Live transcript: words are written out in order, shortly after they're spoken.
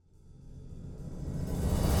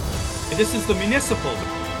This is the municipal.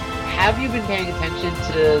 Have you been paying attention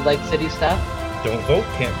to like city stuff? Don't vote,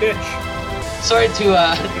 can't bitch. Sorry to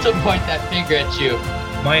to point that finger at you.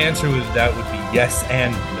 My answer would be yes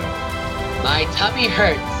and no. My tummy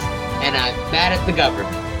hurts, and I'm mad at the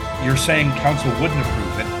government. You're saying council wouldn't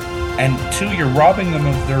approve it, and two, you're robbing them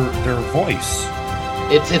of their voice.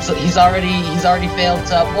 He's already failed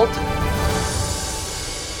to uphold it.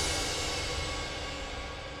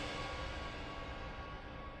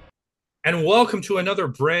 And welcome to another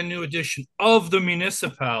brand new edition of the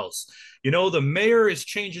Municipals. You know, the mayor is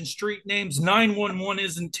changing street names, 911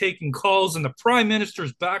 isn't taking calls, and the prime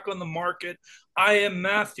minister's back on the market. I am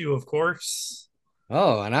Matthew, of course.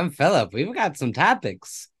 Oh, and I'm Philip. We've got some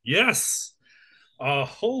topics. Yes.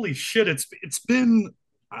 Holy shit! It's been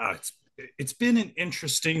an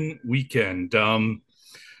interesting weekend. I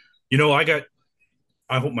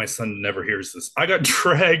hope my son never hears this. I got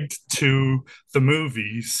dragged to the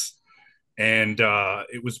movies. And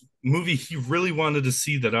it was a movie he really wanted to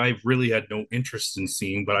see that I really had no interest in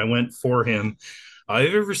seeing, but I went for him. Have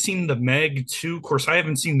you ever seen the Meg 2? Of course, I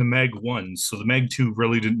haven't seen the Meg 1, so the Meg 2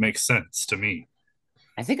 really didn't make sense to me.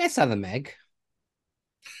 I think I saw the Meg.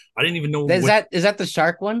 I didn't even know. Is that the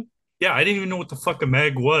shark one? Yeah, I didn't even know what the fuck a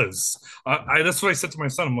Meg was. That's what I said to my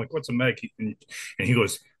son. I'm like, what's a Meg? And he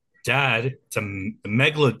goes, Dad, it's a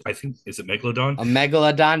megalodon. I think, is it megalodon? A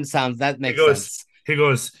megalodon that makes sense. He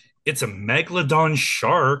goes, it's a megalodon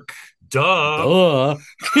shark. Duh.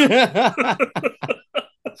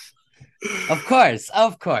 Of course.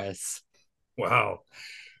 Wow.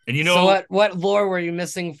 And so what lore were you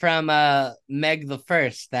missing from Meg the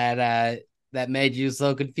First that made you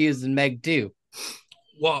so confused in Meg 2?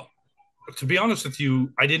 Well, to be honest with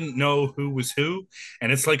you, I didn't know who was who,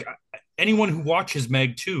 and it's like anyone who watches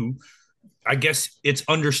Meg 2, I guess it's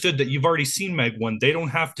understood that you've already seen Meg 1. They don't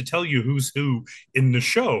have to tell you who's who in the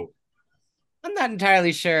show. I'm not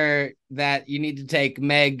entirely sure that you need to take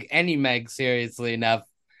any Meg seriously enough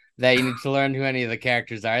that you need to learn who any of the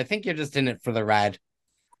characters are. I think you're just in it for the ride.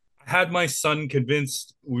 I had my son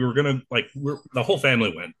convinced we were going to, the whole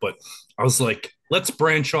family went, but I was like, let's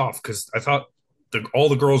branch off because I thought all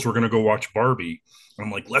the girls were going to go watch Barbie. I'm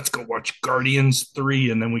like, let's go watch Guardians 3.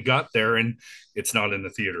 And then we got there and it's not in the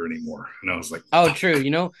theater anymore. And I was like, oh, fuck.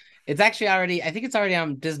 True. It's actually I think it's already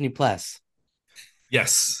on Disney Plus.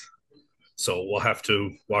 Yes. So we'll have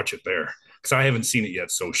to watch it there because I haven't seen it yet.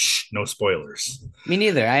 So no spoilers. Me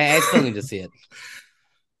neither. I still need to see it.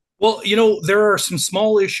 Well, there are some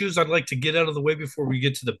small issues I'd like to get out of the way before we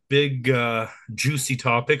get to the big, juicy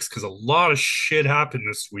topics because a lot of shit happened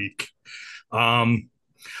this week.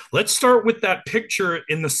 Let's start with that picture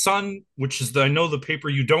in the Sun, which is I know the paper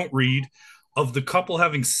you don't read, of the couple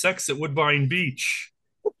having sex at Woodbine Beach.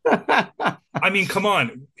 I mean, come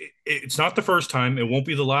on. It's not the first time. It won't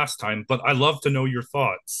be the last time, but I love to know your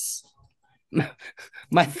thoughts.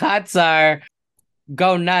 My thoughts are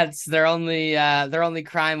go nuts. Their only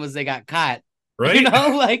crime was they got caught. Right?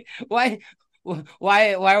 Like why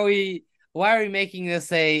are we making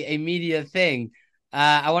this a media thing?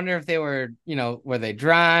 I wonder if they were, were they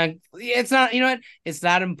drunk? It's not, it's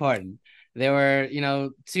not important. They were,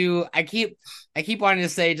 two. I keep wanting to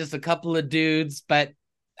say just a couple of dudes, but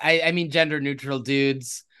I mean gender neutral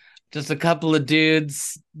dudes. Just a couple of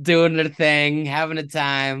dudes doing their thing, having a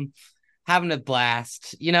time, having a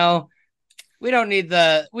blast. We don't need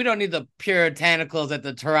the puritanicals at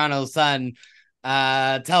the Toronto Sun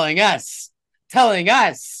telling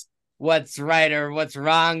us what's right or what's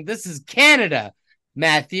wrong. This is Canada,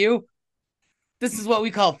 Matthew. This is what we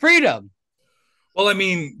call freedom. Well, I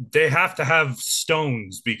mean, they have to have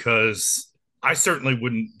stones because I certainly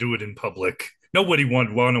wouldn't do it in public. Nobody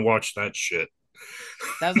would want to watch that shit.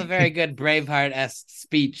 That was a very good Braveheart-esque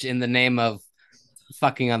speech in the name of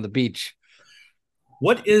fucking on the beach.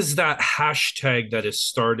 What is that hashtag that has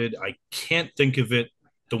started? I can't think of it.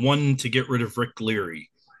 The one to get rid of Rick Leary.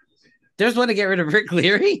 There's one to get rid of Rick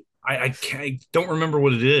Leary? I don't remember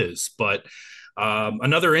what it is, but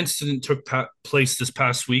another incident took place this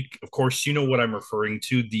past week. Of course, you know what I'm referring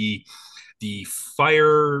to, the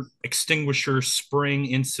fire extinguisher spraying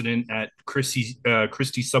incident at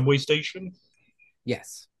Christie subway station.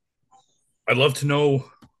 Yes. I'd love to know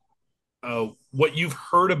what you've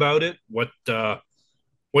heard about it, what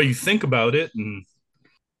you think about it, and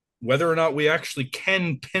whether or not we actually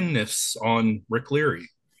can pin this on Rick Leary.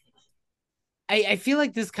 I feel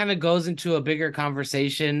like this kind of goes into a bigger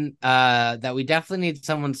conversation that we definitely need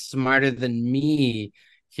someone smarter than me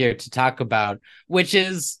here to talk about, which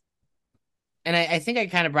is, and I think I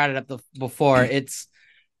kind of brought it up before, it's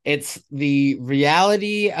the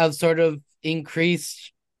reality of sort of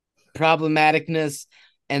increased problematicness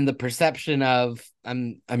and the perception of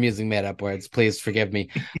I'm using made up words, please forgive me.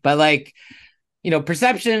 But like,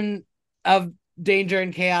 perception of danger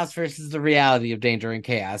and chaos versus the reality of danger and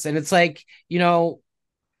chaos. And it's like,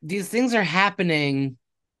 these things are happening,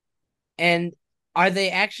 and are they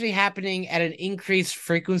actually happening at an increased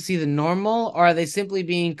frequency than normal, or are they simply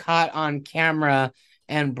being caught on camera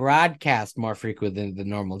and broadcast more frequently than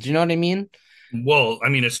normal? Do you know what I mean? Well, I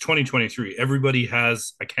mean, it's 2023. Everybody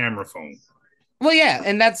has a camera phone. Well, yeah,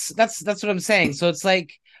 and that's what I'm saying. So it's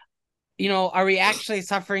like, are we actually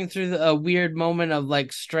suffering through a weird moment of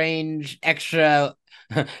like strange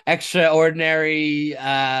extraordinary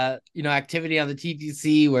activity on the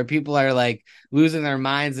TTC where people are like losing their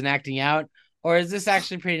minds and acting out? Or is this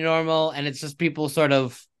actually pretty normal and it's just people sort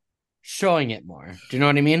of showing it more? Do you know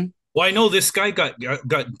what I mean? Well, I know this guy got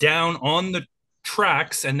down on the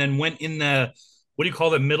tracks and then went in the, what do you call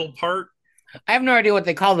the middle part? I have no idea what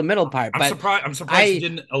they call the middle part, I'm but surprised. I'm surprised he I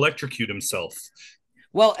didn't electrocute himself.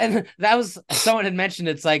 well, and that was someone had mentioned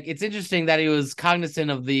it's like it's interesting that he was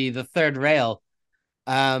cognizant of the third rail.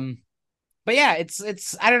 Um but yeah,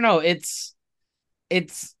 it's I don't know, it's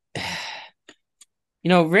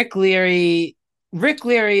Rick Leary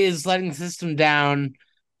is letting the system down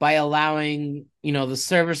by allowing, the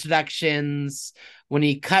service reductions when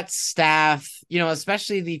he cuts staff,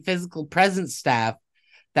 especially the physical presence staff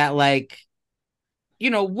that like,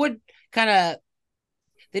 would kind of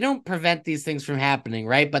they don't prevent these things from happening,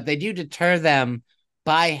 right? But they do deter them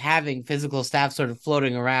by having physical staff sort of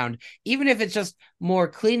floating around, even if it's just more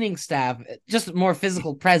cleaning staff, just more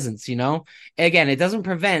physical presence, Again, it doesn't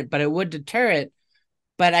prevent, but it would deter it.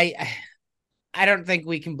 But I don't think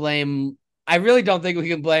we can blame. I really don't think we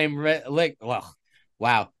can blame Lick. Well,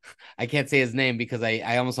 wow, I can't say his name because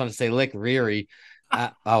I almost want to say Lick Reary.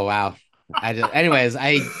 Oh wow.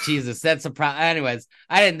 Jesus, that's a problem. Anyways,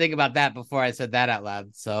 I didn't think about that before I said that out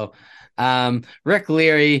loud. So, Rick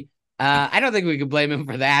Leary, I don't think we could blame him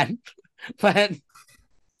for that, but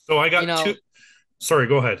So I you got two. know, Sorry,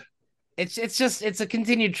 go ahead. it's a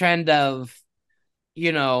continued trend of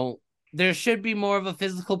you know, there should be more of a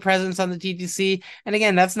physical presence on the TTC. And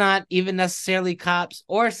again, that's not even necessarily cops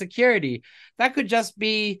or security. That could just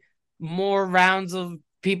be more rounds of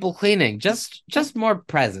people cleaning, just more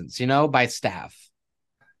presence, by staff.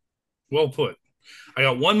 Well put. I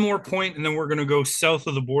got one more point, and then we're going to go south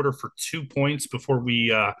of the border for 2 points before we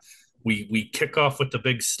kick off with the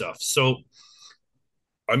big stuff. So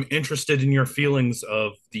I'm interested in your feelings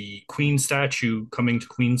of the Queen statue coming to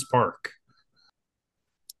Queen's Park.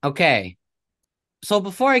 Okay. So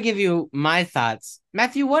before I give you my thoughts,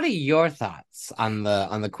 Matthew, what are your thoughts on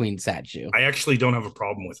the Queen statue? I actually don't have a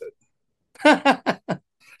problem with it.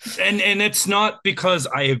 And it's not because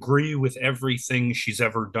I agree with everything she's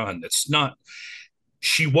ever done. It's not.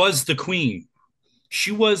 She was the queen.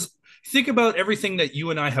 She was, think about everything that you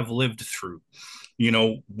and I have lived through.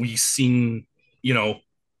 We've seen, you know,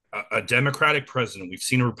 a Democratic president. We've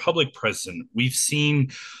seen a Republic president. We've seen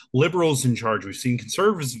liberals in charge. We've seen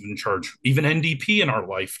conservatives in charge, even NDP in our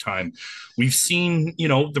lifetime. We've seen,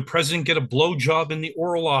 the president get a blowjob in the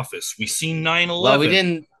Oral Office. We've seen 9 Well, we 11.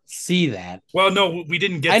 didn't see that. Well, no, we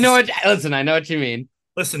didn't get I to know see. what listen, I know what you mean.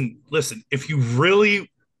 Listen. If you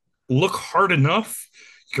really look hard enough,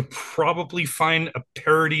 you could probably find a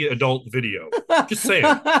parody adult video. Just saying.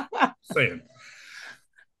 Saying.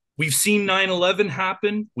 We've seen 9/11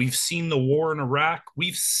 happen. We've seen the war in Iraq.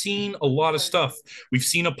 We've seen a lot of stuff. We've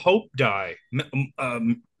seen a pope die.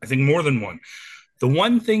 I think more than one. The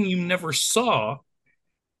one thing you never saw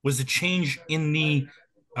was a change in the,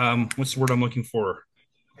 what's the word I'm looking for?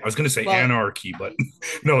 I was going to say Well, anarchy, but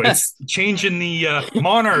no, it's change in the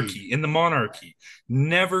monarchy. In the monarchy,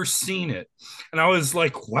 never seen it, and I was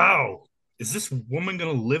like, "Wow, is this woman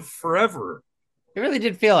going to live forever?" it really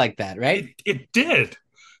did feel like that, right? It did,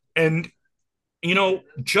 and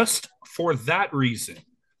just for that reason,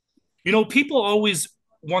 people always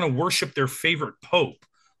want to worship their favorite pope,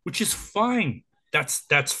 which is fine.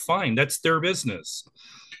 That's fine. That's their business.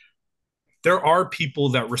 There are people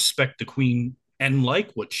that respect the queen and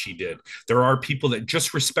like what she did. There are people that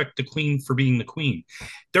just respect the queen for being the queen.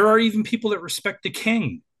 There are even people that respect the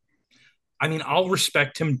king. I mean, I'll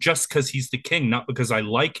respect him just because he's the king, not because I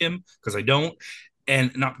like him, because I don't,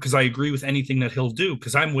 and not because I agree with anything that he'll do,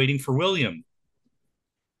 because I'm waiting for William.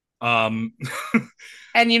 Um,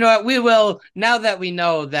 And you know what? We will, now that we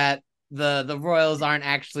know that the royals aren't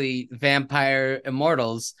actually vampire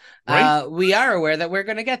immortals, right? we are aware that we're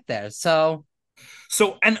gonna get there. So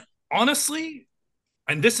So, and honestly,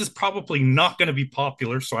 and this is probably not going to be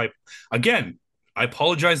popular. So again, I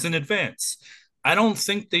apologize in advance. I don't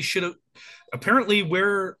think they should have. Apparently,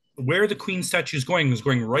 where the Queen statue is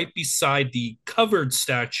going right beside the covered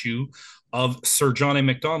statue of Sir John A.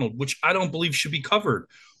 Macdonald, which I don't believe should be covered.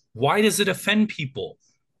 Why does it offend people?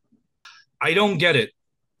 I don't get it.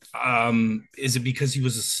 Is it because he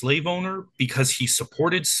was a slave owner? Because he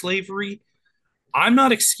supported slavery? I'm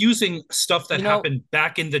not excusing stuff that You know, happened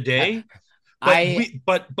back in the day, but I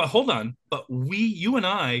hold on. But you and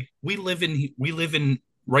I, we live in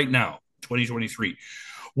right now, 2023.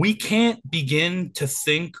 We can't begin to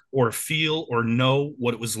think or feel or know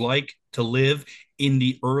what it was like to live in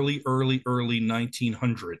the early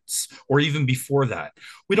 1900s or even before that.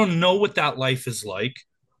 We don't know what that life is like.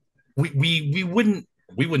 We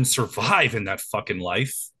wouldn't survive in that fucking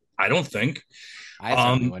life. I don't think. I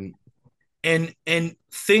certainly Um, wouldn't. and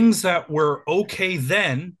things that were okay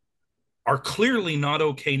then are clearly not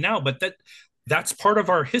okay now. But that's part of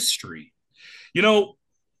our history. You know,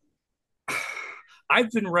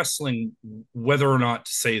 I've been wrestling whether or not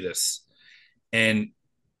to say this, and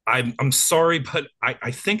I'm sorry, but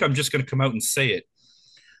I think I'm just going to come out and say it.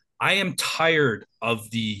 I am tired of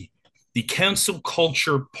the cancel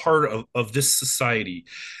culture part of this society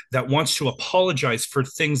that wants to apologize for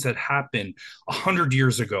things that happened 100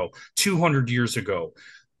 years ago, 200 years ago.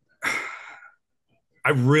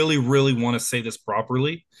 I really want to say this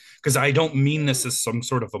properly because I don't mean this as some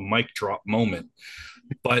sort of a mic drop moment,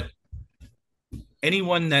 but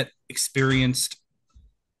anyone that experienced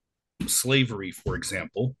slavery, for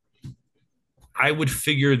example, I would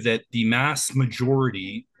figure that the mass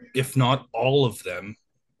majority, if not all of them,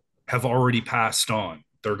 have already passed on.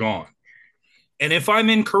 They're gone. And if I'm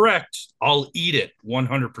incorrect, I'll eat it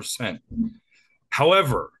 100%.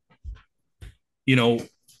 However, you know,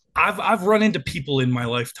 I've run into people in my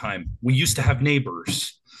lifetime. We used to have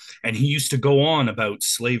neighbors, and he used to go on about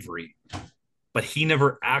slavery, but he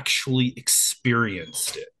never actually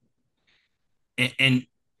experienced it. And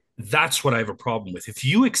that's what I have a problem with. If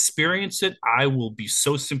you experience it, I will be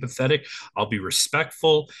so sympathetic. I'll be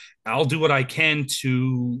respectful. I'll do what I can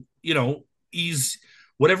to, ease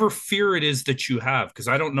whatever fear it is that you have, because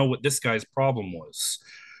I don't know what this guy's problem was.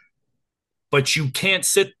 But you can't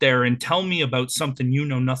sit there and tell me about something you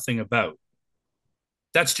know nothing about.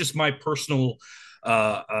 That's just my personal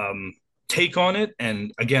uh, um, take on it.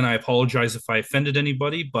 And again, I apologize if I offended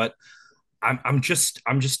anybody, but I'm just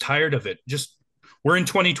tired of it. Just we're in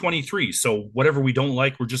 2023, so whatever we don't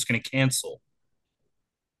like, we're just going to cancel.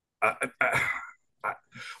 I, I, I,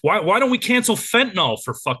 why don't we cancel fentanyl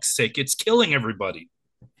for fuck's sake? It's killing everybody.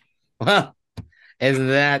 Well, isn't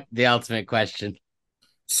that the ultimate question?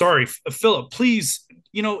 Sorry, Philip. Please,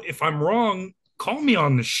 if I'm wrong, call me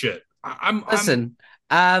on this shit. I'm Listen,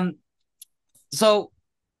 so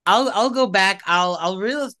I'll go back. I'll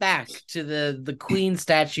reel us back to the Queen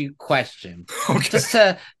statue question.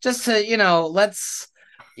 okay. Just to let's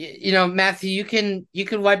Matthew, you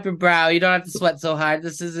can wipe your brow. You don't have to sweat so hard.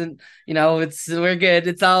 This isn't it's we're good.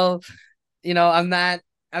 It's all I'm not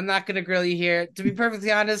gonna grill you here. To be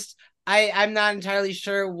perfectly honest, I'm not entirely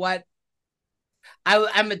sure what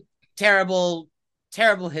I'm a terrible,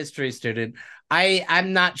 terrible history student.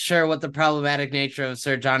 I'm not sure what the problematic nature of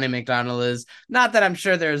Sir Johnny McDonald is. Not that I'm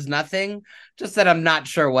sure there's nothing, just that I'm not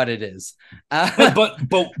sure what it is. Listen,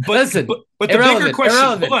 But the bigger irrelevant, question,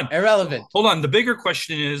 irrelevant, irrelevant. hold on. The bigger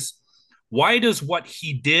question is, why does what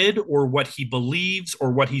he did or what he believes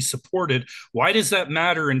or what he supported, why does that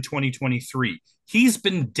matter in 2023? He's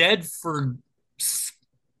been dead for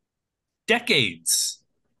decades.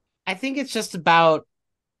 I think it's just about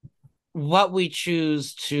what we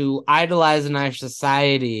choose to idolize in our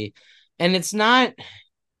society. And it's not.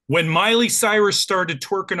 When Miley Cyrus started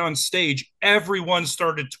twerking on stage, everyone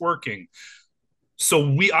started twerking. So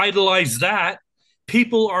we idolize that.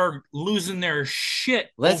 People are losing their shit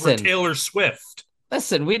over Listen, Taylor Swift.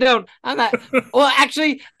 listen, we don't. I'm not. Well,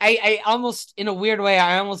 actually, I almost, in a weird way,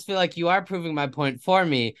 I almost feel like you are proving my point for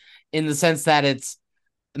me in the sense that it's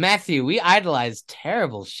Matthew, we idolize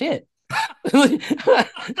terrible shit.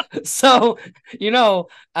 So, you know,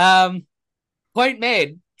 um, point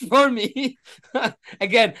made for me.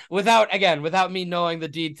 Without me knowing the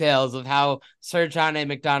details of how Sir John A.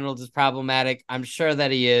 Macdonald is problematic, I'm sure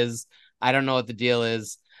that he is. I don't know what the deal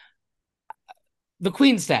is. The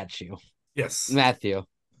Queen statue, Yes. Matthew.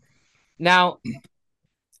 Now,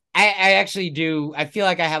 I actually do. I feel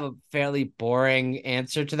like I have a fairly boring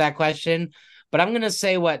answer to that question, but I'm going to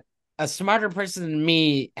say what a smarter person than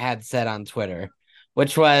me had said on Twitter,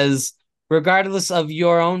 which was regardless of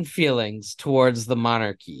your own feelings towards the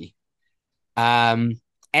monarchy, um,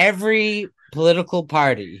 every political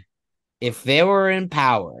party, if they were in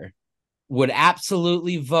power, would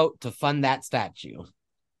absolutely vote to fund that statue.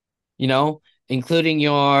 You know, including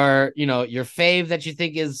your fave that you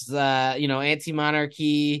think is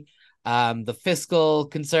anti-monarchy, the fiscal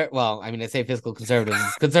conserv well, I mean, I say fiscal conservatives.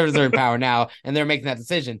 Conservatives are in power now and they're making that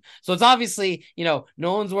decision. So it's obviously, no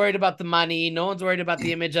one's worried about the money, no one's worried about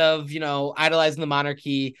the image of, idolizing the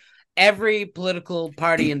monarchy. Every political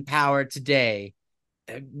party in power today,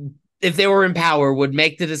 if they were in power, would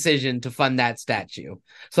make the decision to fund that statue.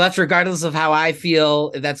 So that's regardless of how I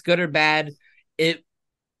feel, if that's good or bad. It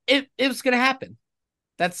was going to happen.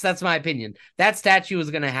 That's my opinion. That statue was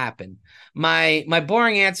going to happen. My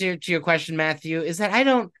boring answer to your question, Matthew, is that I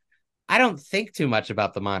don't think too much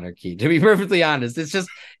about the monarchy. To be perfectly honest,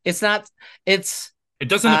 it's not it's It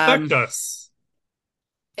doesn't affect um us.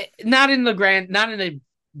 not in the grand, not in a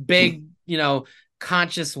big,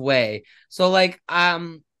 conscious way. So like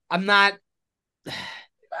I'm not.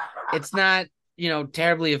 It's not,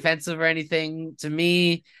 terribly offensive or anything to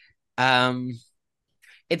me. Um,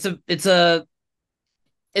 it's a it's a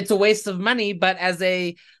it's a waste of money, but as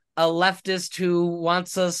a leftist who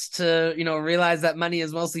wants us to, realize that money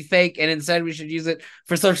is mostly fake and instead we should use it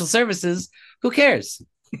for social services, who cares?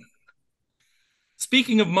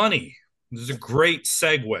 Speaking of money, this is a great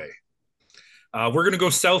segue. We're going to go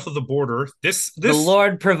south of the border. This The this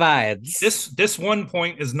Lord provides. this one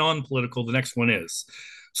point is non-political. The next one is.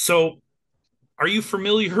 So, are you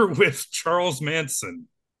familiar with Charles Manson?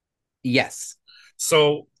 Yes.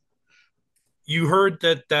 So, you heard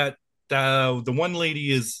that the one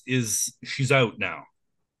lady is she's out now.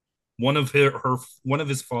 One of her one of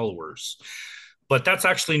his followers. But that's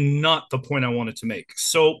actually not the point I wanted to make.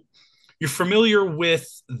 So, you're familiar with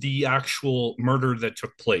the actual murder that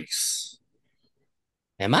took place.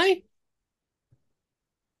 Am I?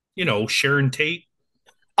 Sharon Tate.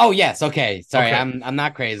 Oh yes. Okay. Sorry, Okay. I'm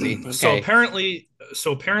not crazy. So Okay. apparently,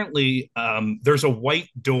 there's a white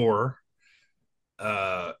door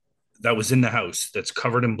uh, that was in the house that's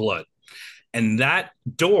covered in blood, and that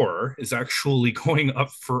door is actually going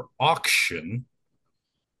up for auction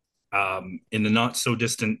in the not so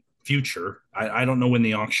distant future. I don't know when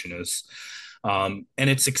the auction is, and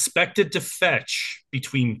it's expected to fetch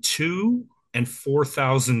between $2,000 and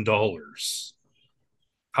 $4,000.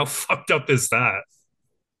 How fucked up is that?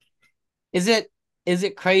 Is it is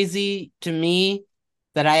it crazy to me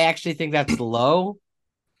that I actually think that's low?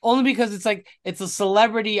 Only because it's like it's a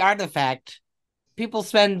celebrity artifact. People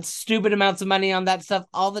spend stupid amounts of money on that stuff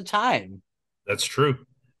all the time. That's true.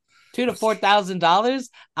 Two to That's four true. thousand dollars.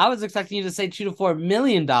 I was expecting you to say $2 to $4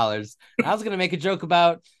 million. I was gonna make a joke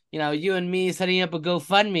about you and me setting up a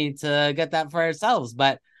GoFundMe to get that for ourselves,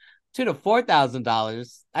 but $2 to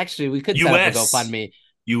 $4,000. Actually, we could set up a U.S. GoFundMe.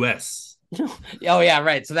 U.S. Oh yeah,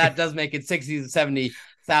 right. So that does make it 60 to 70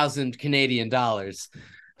 thousand Canadian dollars.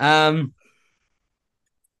 Um,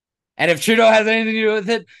 and if Trudeau has anything to do with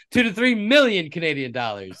it, 2 to 3 million Canadian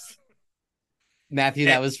dollars. Matthew,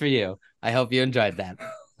 And, that was for you. I hope you enjoyed that.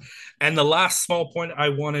 and the last small point I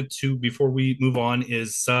wanted to before we move on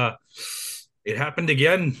is it happened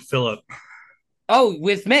again, Philip. Oh,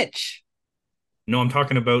 with Mitch. No, I'm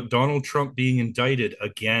talking about Donald Trump being indicted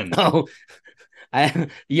again. Oh,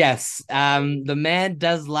 yes. The man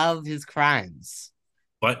does love his crimes.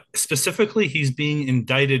 But specifically, he's being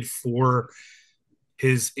indicted for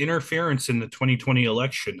his interference in the 2020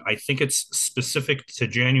 election. I think it's specific to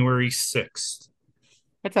January 6th.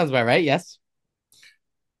 That sounds about right. Yes.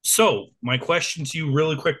 So, my question to you,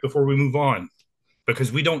 really quick, before we move on,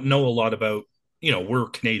 because we don't know a lot about, we're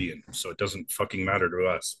Canadian, so it doesn't fucking matter to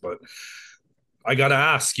us. But I got to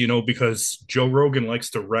ask, because Joe Rogan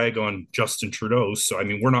likes to rag on Justin Trudeau. So, I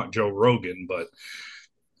mean, we're not Joe Rogan, but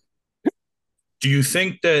do you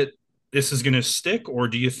think that this is going to stick, or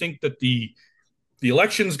do you think that the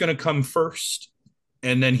election is going to come first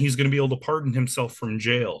and then he's going to be able to pardon himself from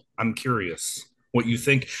jail? I'm curious what you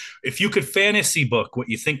think. If you could fantasy book what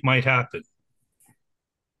you think might happen.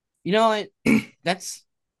 You know what? That's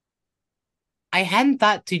I hadn't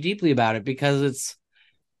thought too deeply about it because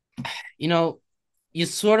you know, you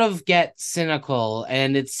sort of get cynical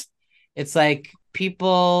and it's like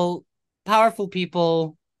powerful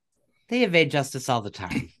people, they evade justice all the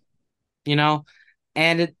time, you know?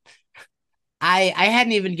 And I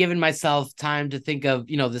hadn't even given myself time to think of,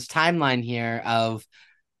 this timeline here of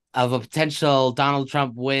a potential Donald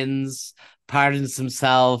Trump wins, pardons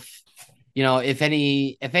himself. If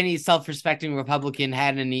any self-respecting Republican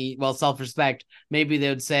had any self-respect, maybe they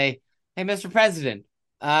would say, "Hey, Mr. President,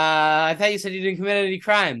 I thought you said you didn't commit any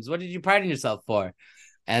crimes. What did you pardon yourself for?"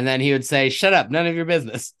 And then he would say, "Shut up, none of your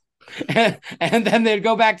business." And then they'd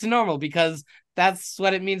go back to normal because that's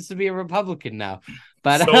what it means to be a Republican now.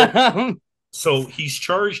 But So so he's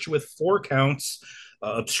charged with 4 counts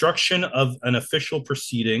obstruction of an official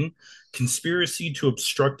proceeding, conspiracy to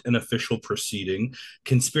obstruct an official proceeding,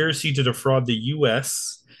 conspiracy to defraud the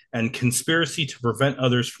U.S., and conspiracy to prevent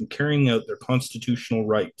others from carrying out their constitutional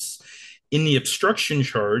rights. In the obstruction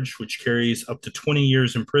charge, which carries up to 20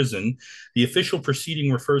 years in prison, the official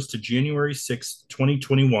proceeding refers to January 6,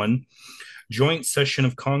 2021, joint session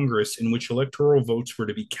of Congress in which electoral votes were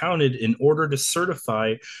to be counted in order to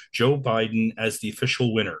certify Joe Biden as the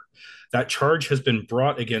official winner. That charge has been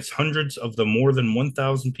brought against hundreds of the more than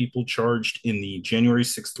 1,000 people charged in the January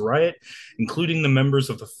 6th riot, including the members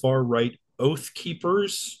of the far right Oath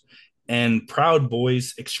Keepers and Proud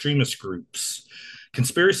Boys extremist groups.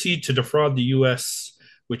 Conspiracy to defraud the U.S.,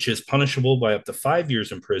 which is punishable by up to 5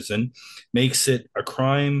 years in prison, makes it a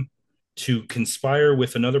crime to conspire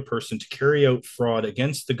with another person to carry out fraud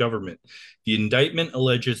against the government. The indictment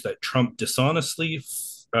alleges that Trump dishonestly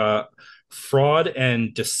fraud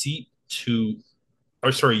and deceit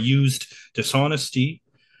used dishonesty,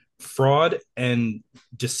 fraud, and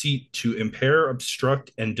deceit to impair,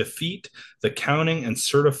 obstruct, and defeat the counting and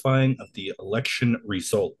certifying of the election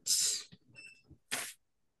results.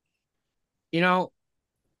 You know,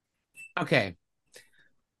 okay.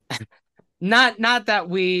 Not that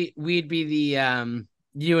we'd be the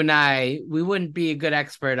you and we wouldn't be a good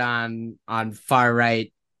expert on far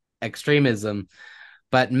right extremism,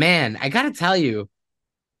 but man, I gotta tell you,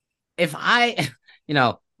 if I you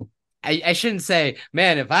know, I shouldn't say,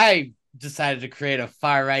 man, if I decided to create a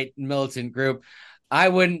far right militant group, I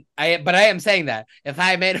wouldn't but I am saying that if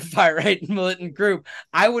I made a far right militant group,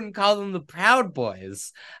 I wouldn't call them the Proud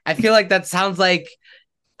Boys. I feel like that sounds like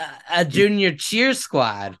a junior cheer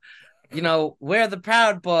squad. We're the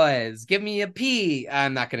Proud Boys. Give me a P.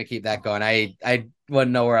 I'm not gonna keep that going. I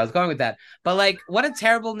wouldn't know where I was going with that. But like, what a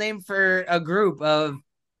terrible name for a group of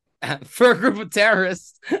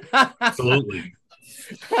terrorists. Absolutely.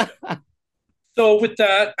 So, with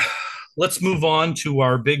that, let's move on to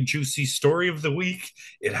our big juicy story of the week.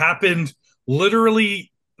 It happened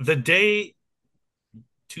literally the day,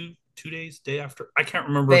 two days, day after. I can't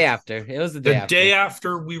remember. Day after. It was the day The after. day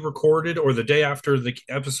after we recorded, or the day after the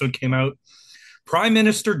episode came out. Prime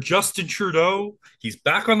Minister Justin Trudeau, he's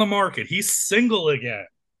back on the market. He's single again.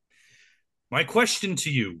 My question to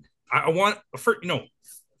you, I want,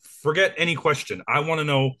 forget any question. I want to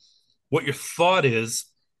know what your thought is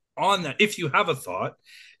on that, if you have a thought,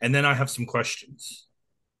 and then I have some questions.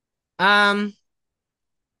 Um,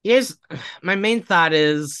 here's my main thought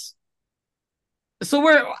is, so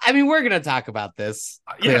we're gonna talk about this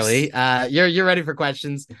Yes. clearly. You're ready for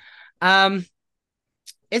questions. Um,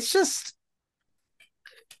 it's just,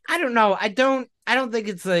 I don't know. I don't think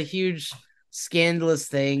it's a huge scandalous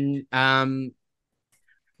thing.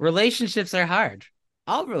 Relationships are hard.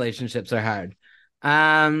 All relationships are hard.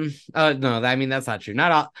 Oh no, I mean that's not true.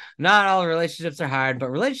 Not all relationships are hard,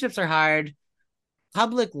 but relationships are hard.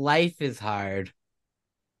 Public life is hard.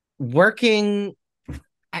 Working,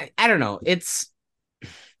 I don't know. It's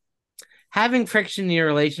having friction in your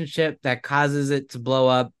relationship that causes it to blow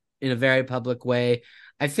up in a very public way.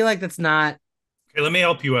 I feel like that's not. Okay, let me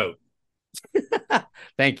help you out.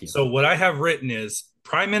 Thank you. So, what I have written is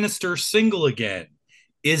Prime Minister single again.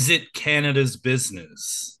 Is it Canada's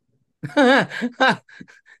business? um,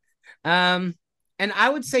 and I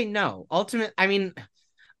would say no. I mean,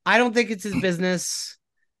 I don't think it's his business.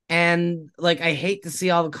 And like, I hate to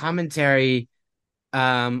see all the commentary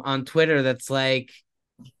on Twitter that's like,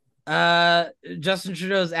 uh, Justin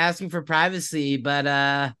Trudeau's asking for privacy,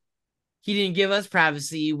 but he didn't give us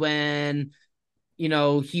privacy when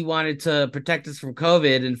he wanted to protect us from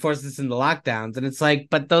COVID and force us into lockdowns. And it's like,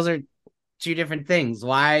 but those are two different things.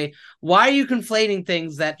 Why are you conflating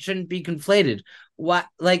things that shouldn't be conflated? Why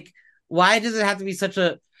does it have to be such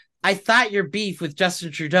a I thought your beef with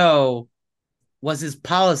Justin Trudeau was his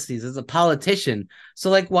policies as a politician. So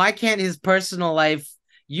like why can't his personal life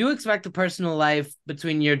you expect a personal life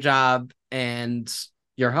between your job and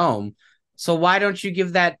your home. So why don't you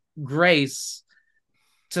give that grace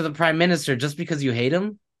to the prime minister just because you hate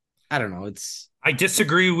him? I don't know. It's I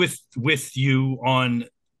disagree with you on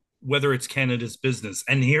whether it's Canada's business.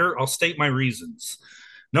 And here I'll state my reasons.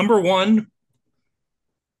 Number one,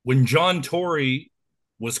 when John Tory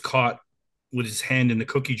was caught with his hand in the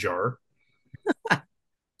cookie jar,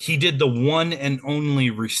 he did the one and only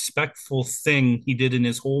respectful thing he did in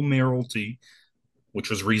his whole mayoralty, which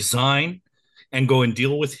was resign and go and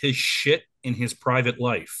deal with his shit in his private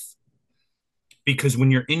life. Because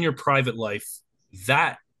when you're in your private life,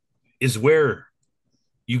 that is where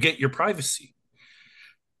you get your privacy.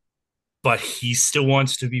 But he still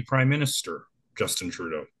wants to be prime minister, Justin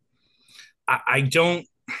Trudeau. I don't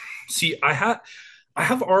see. I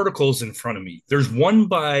have articles in front of me. There's one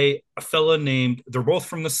by a fella named, they're both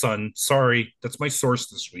from the Sun. Sorry, that's my source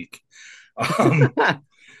this week. Um,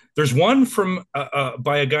 there's one from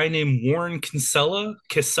by a guy named Warren Kinsella.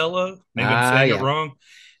 Maybe I'm saying it Yeah.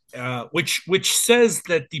 wrong. Which says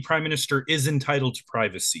that the prime minister is entitled to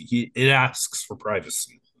privacy. It asks for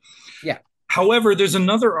privacy. Yeah. However, there's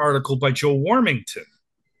another article by Joe Warmington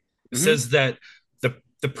Hmm. says that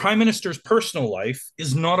the prime minister's personal life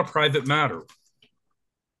is not a private matter.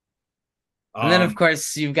 And then, of Um,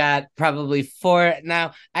 course, you've got probably four.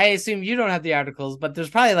 Now, I assume you don't have the articles, but there's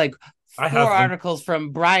probably like I four have them. articles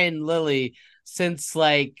from Brian Lilly since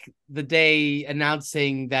like the day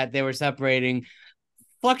announcing that they were separating,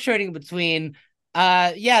 fluctuating between,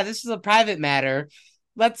 yeah, this is a private matter.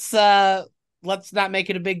 Let's uh, let's not make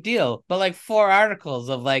it a big deal. But like four articles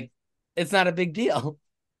of like, it's not a big deal.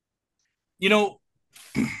 You know,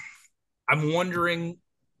 I'm wondering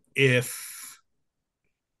if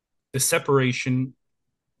the separation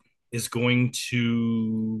is going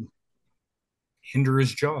to hinder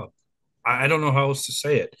his job. I don't know how else to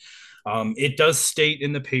say it. It does state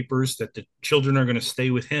in the papers that the children are going to stay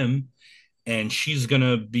with him, and she's going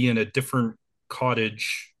to be in a different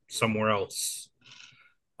cottage somewhere else.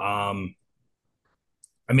 Um,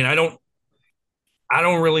 I mean, I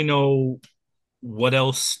don't really know what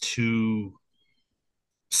else to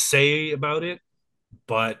say about it,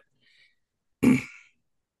 but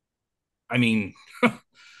I mean,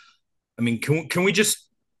 can we just,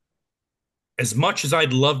 as much as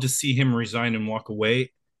I'd love to see him resign and walk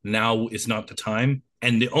away, now is not the time.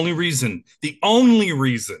 And the only reason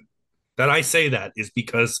that I say that is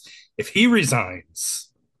because if he resigns,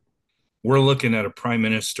 we're looking at a Prime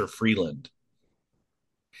Minister Freeland.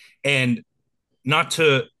 And not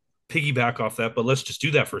to piggyback off that, but let's just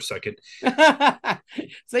do that for a second.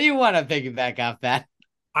 So you want to piggyback off that?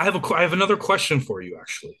 I have another question for you,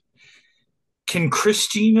 actually. Can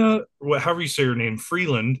Christina, however you say her name,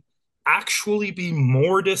 Freeland, actually be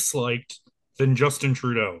more disliked than Justin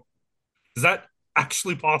Trudeau? Is that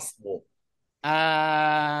actually possible?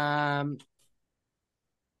 Um.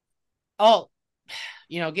 Oh,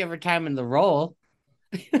 give her time in the role.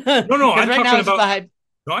 No, no, Because I'm right now talking it's about behind.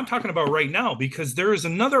 no, I'm talking about right now because there is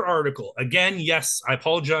another article. Again, yes, I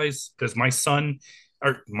apologize because the Sun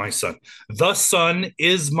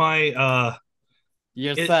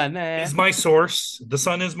Your it son, is my source. The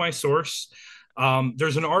Sun is my source.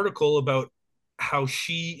 There's an article about how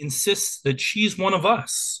she insists that she's one of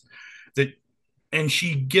us. That and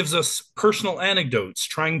she gives us personal anecdotes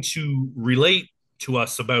trying to relate to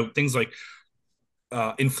us about things like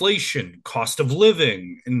inflation, cost of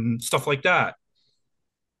living, and stuff like that.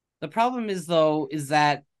 the problem is though, is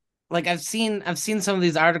that like I've seen some of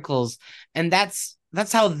these articles, and that's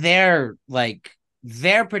how they're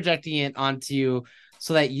projecting it onto you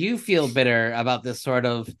so that you feel bitter about this sort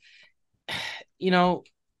of, you know,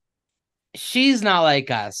 she's not like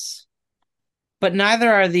us, but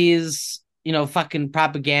neither are these, fucking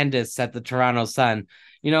propagandists at the Toronto Sun.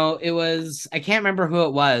 It was, I can't remember who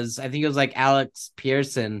it was. I think it was like Alex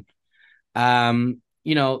Pearson. There's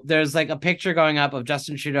like a picture going up of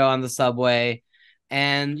Justin Trudeau on the subway,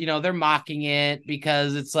 and they're mocking it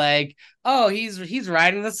because it's like, oh, he's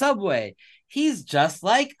riding the subway. He's just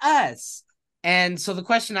like us. And so the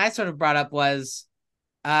question I sort of brought up was,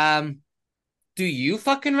 um, do you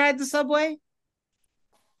fucking ride the subway?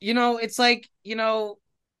 It's like,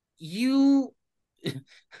 you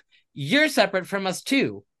you're separate from us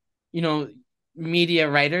too. You know, Media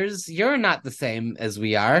writers, you're not the same as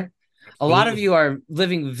we are. A lot of Absolutely. you are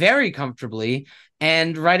living very comfortably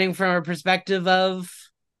and writing from a perspective of,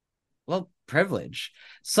 well, privilege.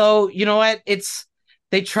 So, you know what? It's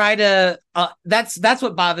they try to that's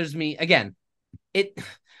what bothers me. Again, it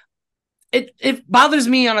it bothers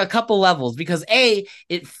me on a couple levels because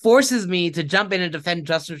it forces me to jump in and defend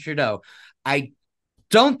Justin Trudeau. I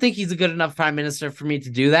don't think he's a good enough prime minister for me to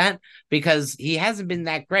do that because he hasn't been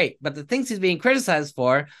that great. But the things he's being criticized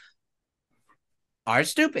for are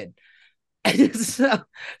stupid. so,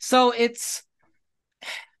 so it's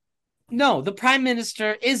no, the prime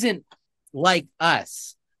minister isn't like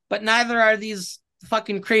us, but neither are these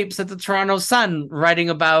fucking creeps at the Toronto Sun writing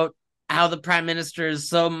about how the prime minister is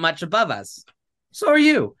so much above us. So are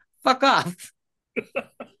you. Fuck off.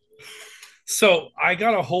 So I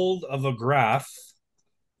got a hold of a graph.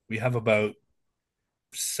 We have about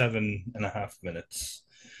 7.5 minutes.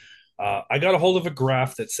 I got a hold of a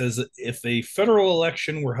graph that says that if a federal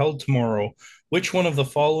election were held tomorrow, which one of the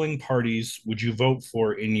following parties would you vote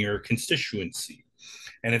for in your constituency?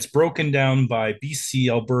 And it's broken down by BC,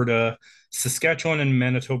 Alberta, Saskatchewan and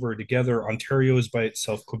Manitoba are together. Ontario is by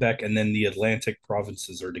itself. Quebec and then the Atlantic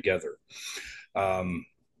provinces are together. Um,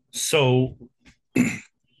 so in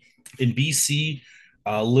BC,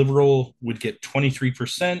 Liberal would get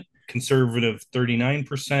 23%, Conservative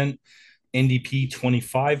 39%, NDP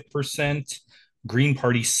 25%, Green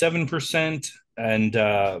Party 7%, and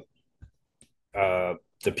the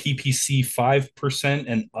PPC 5%,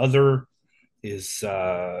 and other is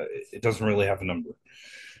it doesn't really have a number.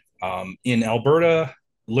 In Alberta,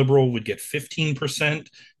 Liberal would get 15%,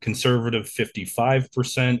 Conservative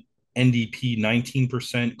 55%, NDP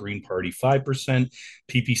 19%, Green Party 5%,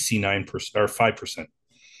 PPC 9% or 5%.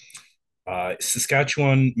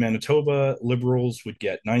 Saskatchewan, Manitoba, Liberals would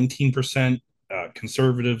get 19%,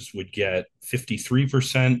 Conservatives would get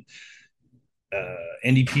 53%,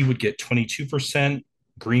 NDP would get 22%,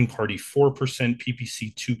 Green Party 4%,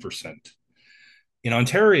 PPC 2%. In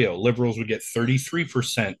Ontario, Liberals would get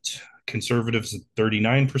 33%, Conservatives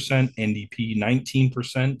 39%, NDP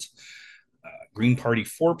 19%, Green Party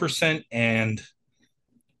 4%, and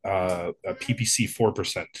PPC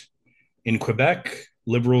 4%. In Quebec,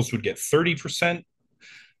 Liberals would get 30%,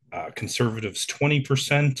 Conservatives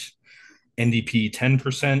 20%, NDP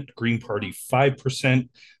 10%, Green Party 5%,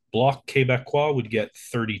 Bloc Québécois would get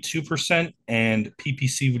 32%, and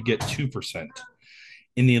PPC would get 2%.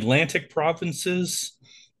 In the Atlantic provinces,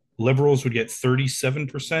 Liberals would get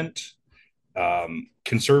 37%,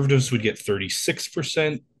 Conservatives would get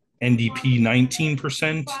 36%, NDP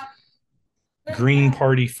 19%, Green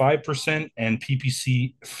Party 5%, and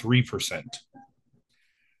PPC 3%.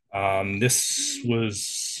 This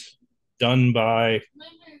was done by,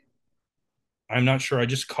 I'm not sure, I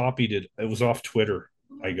just copied it. It was off Twitter.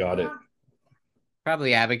 I got it.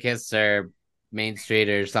 Probably Abacus or Main Street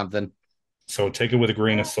or something. So take it with a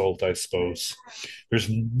grain of salt, I suppose. There's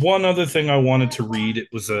one other thing I wanted to read. It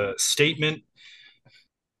was a statement.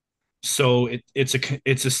 So it's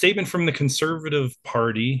a statement from the Conservative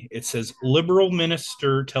Party. It says Liberal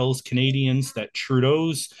minister tells Canadians that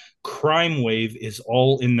Trudeau's crime wave is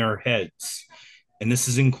all in their heads, and this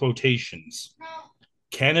is in quotations.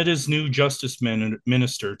 Canada's new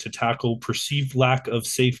minister to tackle perceived lack of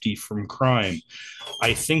safety from crime.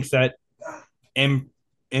 I think that em,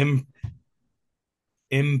 em,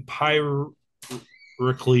 empirically,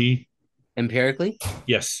 Empirically?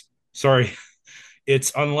 yes, sorry,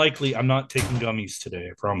 it's unlikely. I'm not taking gummies today,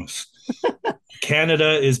 I promise.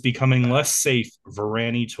 Canada is becoming less safe,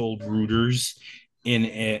 Varani told Reuters in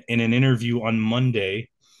an interview on Monday.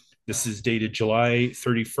 This is dated July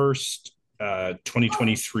 31st,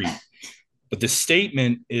 2023. But the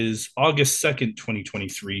statement is August 2nd,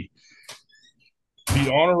 2023.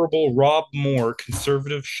 The Honorable Rob Moore,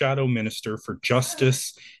 Conservative Shadow Minister for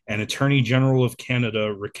Justice and Attorney General of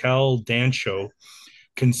Canada, Raquel Dancho,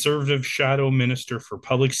 Conservative Shadow Minister for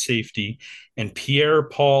Public Safety, and Pierre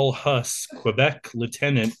Paul Huss, Quebec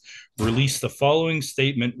Lieutenant, released the following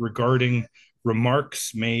statement regarding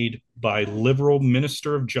remarks made by Liberal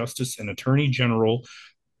Minister of Justice and Attorney General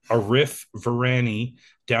Arif Virani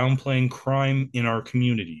downplaying crime in our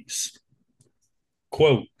communities.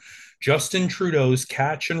 Quote, Justin Trudeau's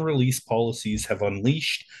catch and release policies have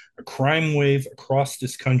unleashed a crime wave across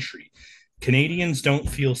this country. Canadians don't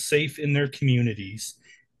feel safe in their communities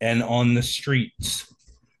and on the streets.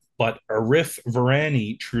 But Arif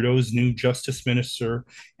Virani, Trudeau's new Justice Minister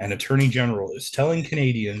and Attorney General, is telling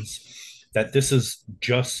Canadians that this is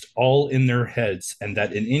just all in their heads and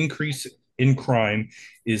that an increase in crime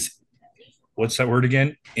is, what's that word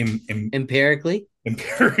again? Empirically?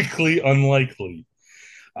 Empirically unlikely.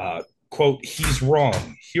 Quote, he's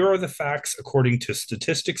wrong. Here are the facts according to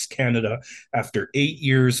Statistics Canada after 8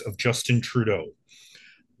 years of Justin Trudeau.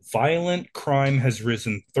 Violent crime has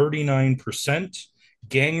risen 39%.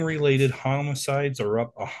 Gang-related homicides are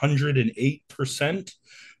up 108%.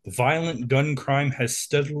 Violent gun crime has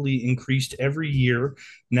steadily increased every year,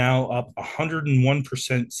 now up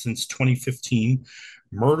 101% since 2015.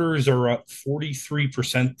 Murders are up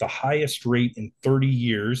 43%, the highest rate in 30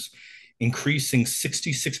 years, increasing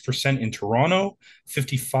 66% in Toronto,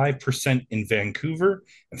 55% in Vancouver,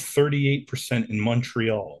 and 38% in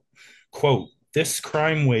Montreal. Quote, this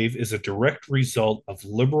crime wave is a direct result of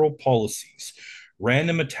Liberal policies.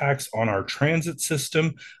 Random attacks on our transit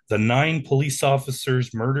system, the 9 police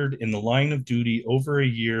officers murdered in the line of duty over a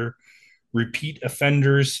year, repeat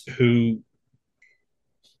offenders who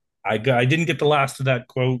I didn't get the last of that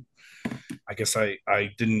quote. I guess I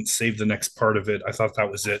didn't save the next part of it. I thought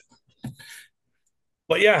that was it.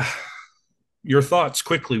 But yeah, your thoughts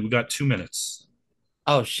quickly. We got 2 minutes.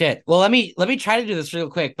 Oh shit. Well, let me try to do this real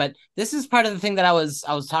quick, but this is part of the thing that I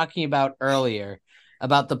was talking about earlier.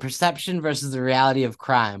 about the perception versus the reality of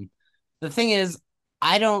crime. The thing is,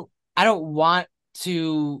 I don't I don't want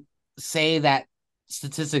to say that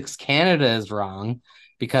Statistics Canada is wrong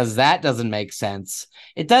because that doesn't make sense.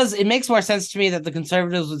 It makes more sense to me that the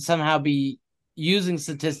conservatives would somehow be using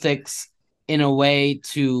statistics in a way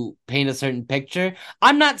to paint a certain picture.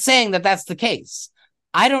 I'm not saying that that's the case.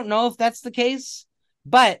 I don't know if that's the case,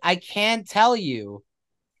 but I can tell you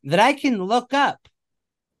that I can look up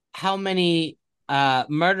how many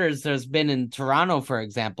murders there's been in Toronto, for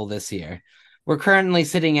example, this year. We're currently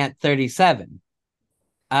sitting at 37.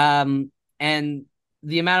 And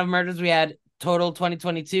the amount of murders we had total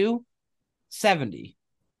 2022, 70.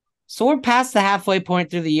 So we're past the halfway point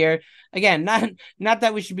through the year. Again, not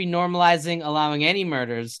that we should be normalizing allowing any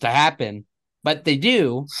murders to happen, but they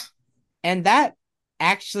do. And that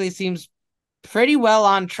actually seems pretty well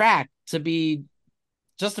on track to be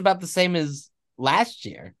just about the same as last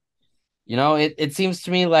year. It seems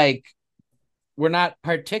to me like we're not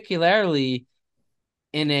particularly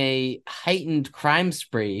in a heightened crime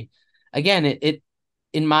spree. Again, it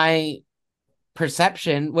in my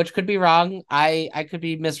perception, which could be wrong, I could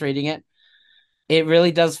be misreading it. It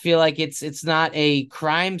really does feel like it's not a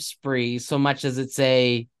crime spree so much as it's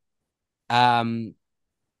a um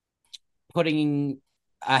putting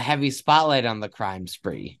a heavy spotlight on the crime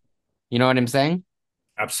spree. You know what I'm saying?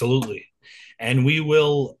 Absolutely. And we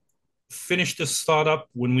will finish this thought up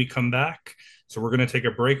when we come back. So we're going to take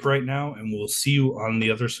a break right now and we'll see you on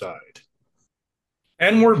the other side.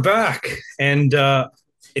 And we're back. And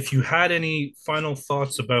if you had any final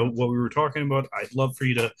thoughts about what we were talking about, I'd love for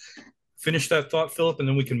you to finish that thought, Philip, and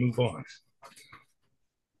then we can move on.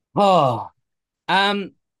 Oh,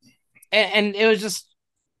 um, and it was just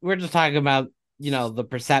we're just talking about the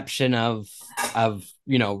perception of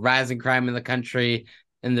rising crime in the country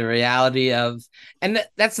and the reality of, and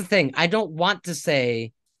that's the thing. I don't want to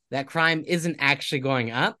say that crime isn't actually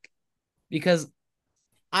going up because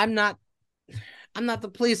I'm not I'm not the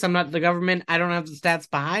police, I'm not the government, I don't have the stats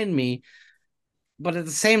behind me, but at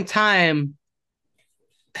the same time,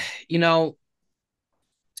 you know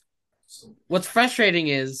what's frustrating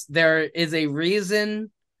is there is a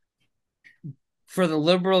reason for the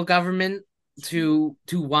liberal government to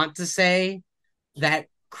want to say that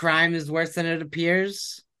crime is worse than it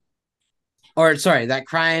appears, or sorry, that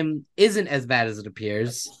crime isn't as bad as it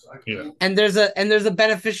appears. Yeah. And there's a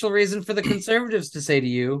beneficial reason for the conservatives to say to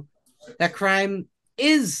you that crime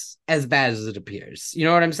is as bad as it appears. You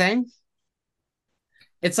know what I'm saying?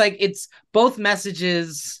 It's like it's both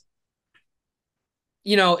messages.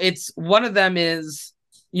 It's one of them is,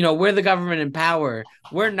 we're the government in power,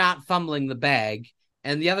 we're not fumbling the bag,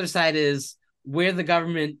 and the other side is we're the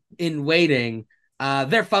government in waiting,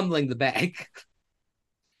 they're fumbling the bag.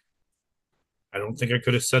 I don't think I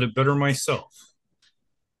could have said it better myself.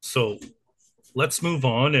 So let's move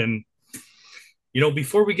on. And,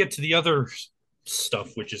 before we get to the other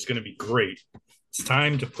stuff, which is going to be great, it's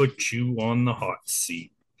time to put you on the hot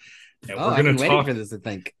seat. And Oh, we're I've going been to waiting talk, for this, I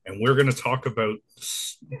think. and we're going to talk about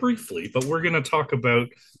briefly, but we're going to talk about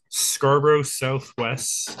Scarborough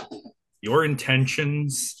Southwest, your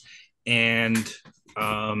intentions, and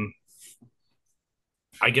I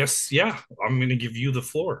guess, yeah, I'm going to give you the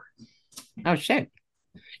floor. Oh shit.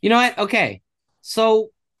 You know what? Okay. So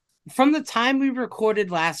from the time we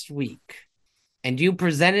recorded last week and you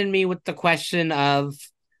presented me with the question of,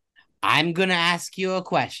 I'm going to ask you a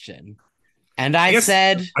question. And I I guess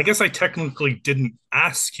said, I guess I technically didn't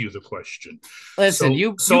ask you the question. listen, So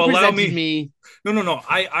you so allow presented me. me. No.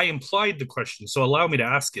 I implied the question. So allow me to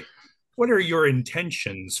ask it. What are your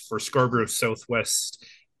intentions for Scarborough Southwest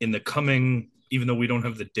in the coming, even though we don't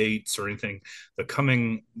have the dates or anything, the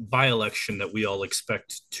coming by-election that we all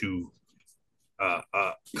expect to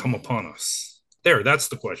come upon us? There, that's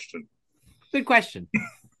the question. Good question.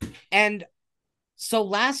 And so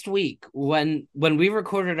last week when we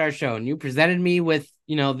recorded our show and you presented me with,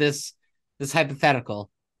 this hypothetical,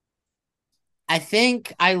 I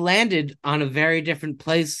think I landed on a very different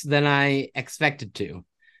place than I expected to.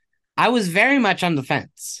 I was very much on the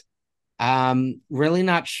fence. Really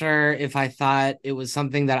not sure if I thought it was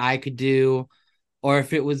something that I could do or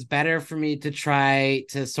if it was better for me to try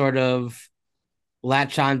to sort of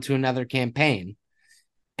latch on to another campaign.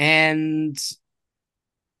 And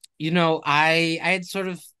I had sort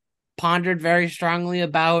of pondered very strongly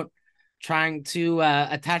about trying to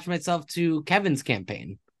attach myself to Kevin's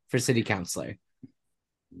campaign for city councilor.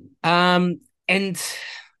 And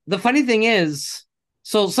the funny thing is,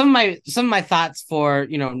 so some of my thoughts for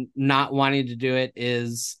not wanting to do it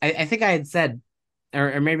is I think I had said,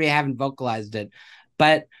 or maybe I haven't vocalized it,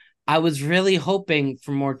 but I was really hoping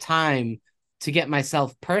for more time to get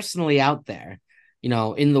myself personally out there,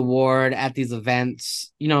 in the ward, at these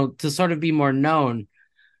events, to sort of be more known.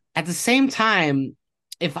 At the same time,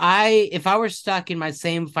 if I were stuck in my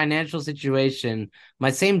same financial situation,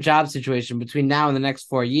 my same job situation between now and the next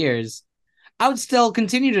 4 years, I would still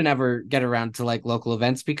continue to never get around to like local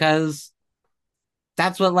events because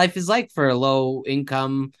that's what life is like for a low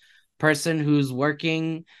income person who's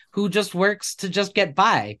working, who just works to just get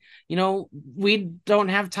by. We don't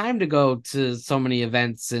have time to go to so many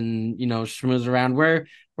events and, schmooze around. We're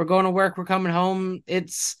going to work, we're coming home.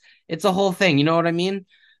 It's a whole thing, you know what I mean?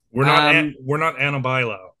 Um We're not Anna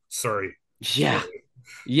Bilau. Sorry. yeah. Sorry.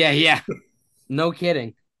 Yeah. No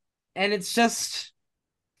kidding. And it's just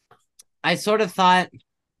I sort of thought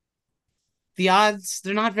the odds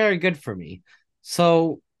they're not very good for me.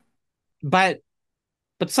 So but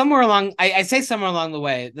somewhere along I say somewhere along the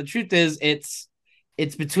way, the truth is it's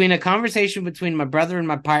between a conversation between my brother and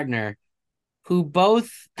my partner who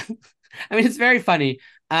both I mean it's very funny.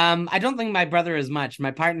 I don't think my brother as much.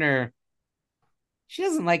 My partner, she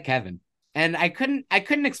doesn't like Kevin. And I couldn't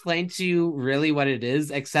explain to you really what it is,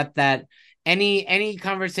 except that any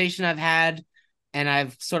conversation I've had and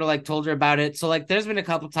I've sort of like told her about it. So like there's been a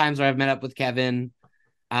couple times where I've met up with Kevin,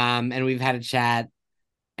 and we've had a chat.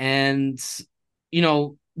 And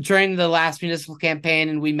during the last municipal campaign,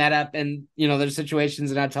 and we met up, and there's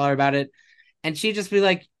situations, and I tell her about it, and she'd just be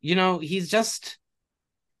like, he's just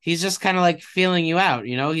kind of like feeling you out.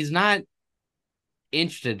 He's not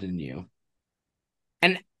interested in you.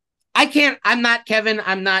 And I'm not Kevin,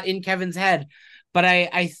 I'm not in Kevin's head, but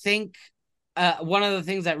I think one of the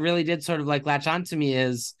things that really did sort of like latch on to me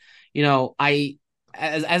is, I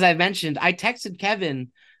as I mentioned, I texted Kevin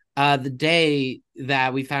the day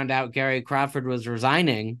that we found out Gary Crawford was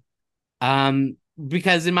resigning.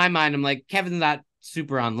 Because in my mind, I'm like, Kevin's not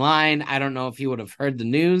super online. I don't know if he would have heard the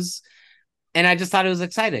news. And I just thought it was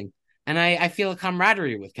exciting. And I feel a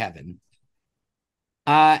camaraderie with Kevin.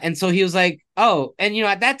 And so he was like, oh, and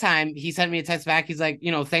at that time he sent me a text back. He's like,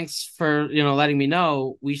 thanks for, letting me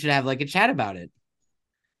know. We should have like a chat about it.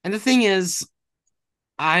 And the thing is,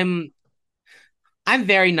 I'm I'm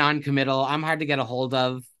very non-committal. I'm hard to get a hold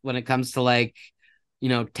of when it comes to like,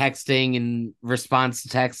 texting and response to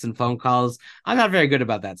texts and phone calls. I'm not very good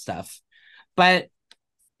about that stuff. But,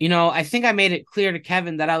 I think I made it clear to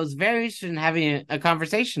Kevin that I was very interested in having a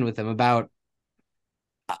conversation with him about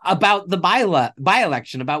the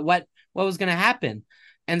by-election, about what was going to happen.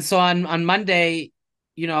 And so on Monday,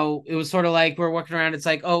 it was sort of like we're working around. It's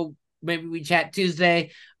like, oh, maybe we chat Tuesday.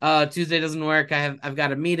 Tuesday doesn't work. I've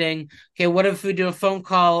got a meeting. Okay, what if we do a phone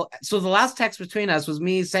call? So the last text between us was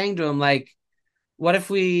me saying to him like, what if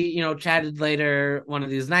we, chatted later one of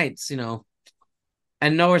these nights,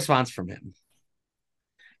 and no response from him.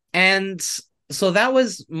 And so that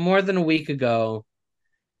was more than a week ago.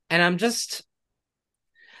 And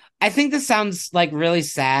I think this sounds like really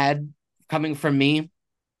sad coming from me.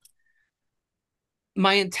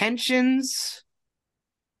 My intentions,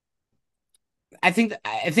 I think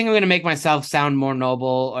I'm gonna make myself sound more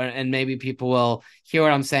noble, and maybe people will hear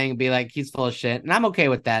what I'm saying and be like, he's full of shit, and I'm okay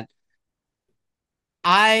with that.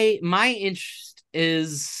 My interest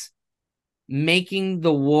is making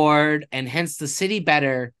the ward and hence the city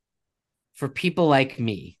better for people like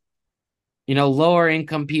me. Lower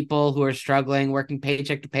income people who are struggling, working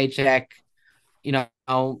paycheck to paycheck,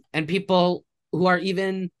 and people who are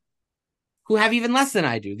even who have even less than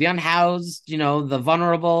I do, the unhoused, the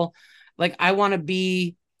vulnerable. Like, I want to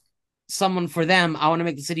be someone for them. I want to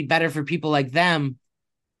make the city better for people like them.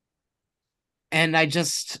 And I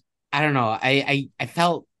don't know. I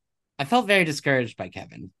felt very discouraged by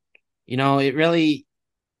Kevin. It really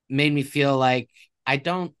made me feel like I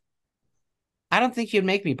don't I don't think he'd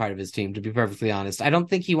make me part of his team, to be perfectly honest. I don't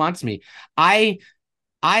think he wants me. I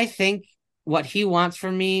I think what he wants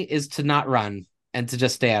from me is to not run and to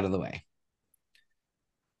just stay out of the way.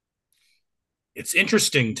 It's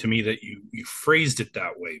interesting to me that you phrased it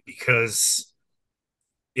that way because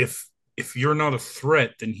if if you're not a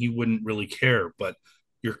threat, then he wouldn't really care. But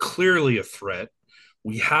you're clearly a threat.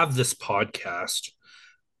 We have this podcast,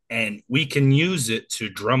 and we can use it to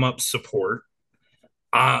drum up support.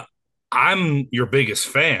 Uh, I'm your biggest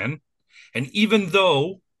fan, and even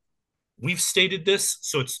though we've stated this,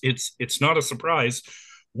 so it's not a surprise.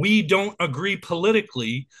 We don't agree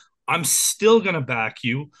politically. I'm still gonna back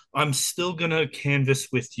you. I'm still gonna canvass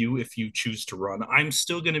with you if you choose to run. I'm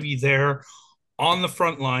still gonna be there on the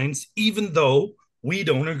front lines, even though we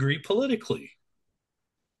don't agree politically,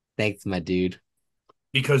 Thanks, my dude.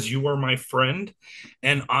 because you are my friend,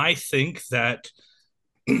 and I think that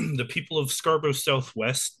the people of Scarborough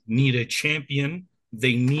Southwest need a champion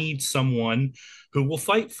They need someone who will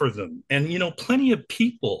fight for them. And, plenty of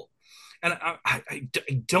people. And I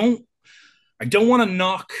don't want to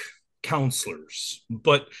knock counselors,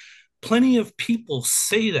 but plenty of people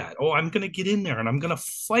say that. Oh, I'm going to get in there and I'm going to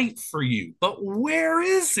fight for you. But where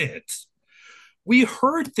is it? We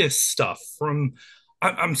heard this stuff from,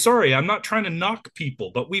 I'm sorry, I'm not trying to knock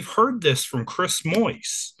people, but we've heard this from Chris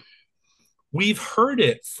Moyse. We've heard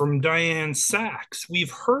it from Diane Sachs.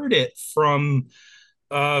 We've heard it from,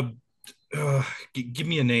 uh, give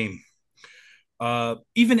me a name.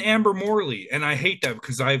 Even Amber Morley, and I hate that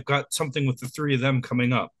because I've got something with the three of them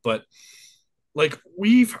coming up. But like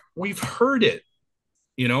we've heard it,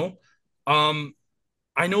 you know. Um,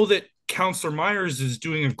 I know that Counselor Myers is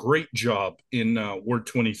doing a great job in Ward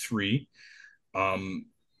 23, um,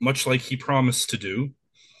 much like he promised to do.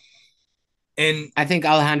 And I think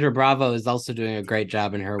Alejandra Bravo is also doing a great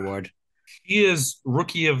job in her ward. he is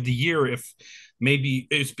Rookie of the Year, if maybe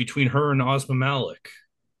it's between her and Ozma Malik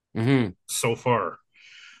Mm-hmm. so far.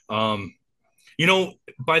 Um,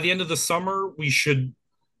 by the end of the summer, we should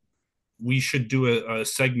do a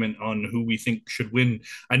segment on who we think should win.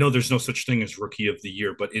 I know there's no such thing as Rookie of the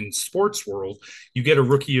Year, but in sports world, you get a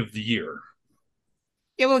Rookie of the Year.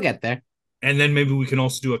 Yeah, we'll get there. And then maybe we can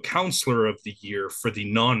also do a Counselor of the Year for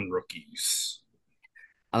the non-rookies.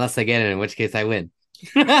 Unless I get it, in which case I win.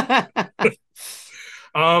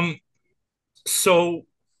 Um, so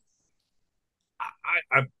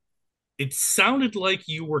I it sounded like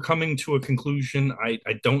you were coming to a conclusion. I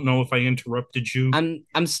don't know if I interrupted you.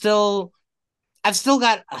 I'm still I've still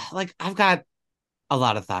got like I've got a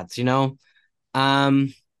lot of thoughts, you know?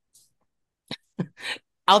 Um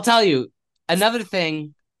I'll tell you another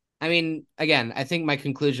thing. I mean, again, I think my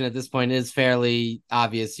conclusion at this point is fairly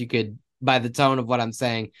obvious. You could, by the tone of what I'm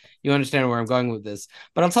saying, you understand where I'm going with this.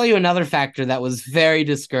 But I'll tell you another factor that was very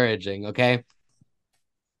discouraging, okay?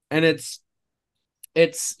 And it's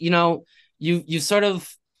you sort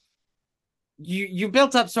of you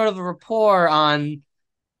built up sort of a rapport on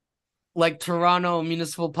like Toronto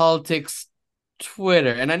municipal politics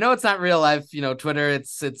Twitter. And I know it's not real life, Twitter,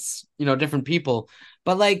 it's different people.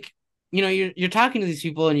 But like, you're talking to these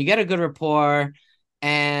people and you get a good rapport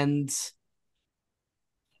and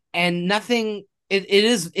nothing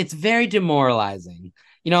it's very demoralizing.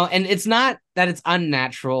 And it's not that it's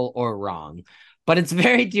unnatural or wrong, but it's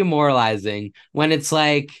very demoralizing when it's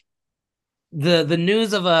like the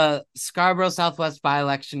news of a Scarborough Southwest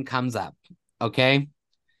by-election comes up, okay?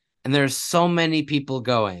 And there's so many people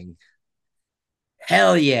going,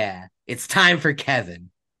 hell yeah, it's time for Kevin.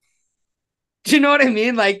 Do you know what I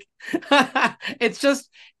mean? Like, it's just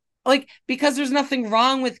like because there's nothing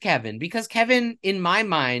wrong with Kevin, because Kevin, in my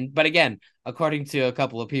mind, but again, according to a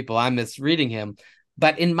couple of people, I'm misreading him,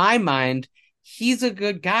 but in my mind, he's a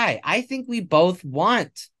good guy. I think we both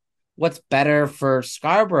want what's better for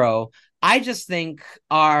Scarborough. I just think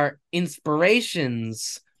our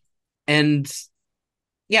inspirations and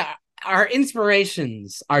yeah, our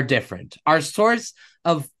inspirations are different. Our source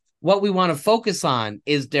of what we want to focus on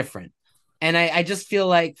is different. And I just feel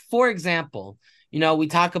like, for example, we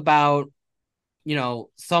talk about,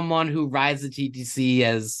 someone who rides the TTC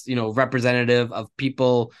as, representative of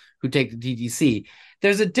people who take the TTC.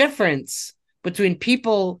 There's a difference between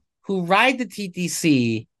people who ride the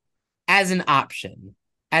TTC as an option,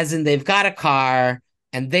 as in they've got a car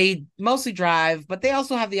and they mostly drive, but they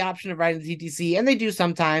also have the option of riding the TTC, and they do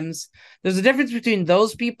sometimes. There's a difference between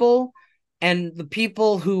those people and the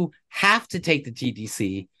people who have to take the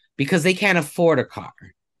TTC because they can't afford a car.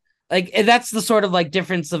 Like that's the sort of like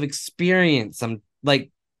difference of experience. I'm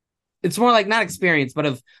like, it's more like not experience, but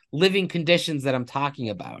of living conditions that I'm talking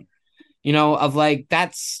about. Of like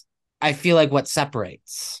that's I feel like what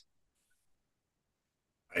separates.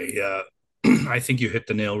 I I think you hit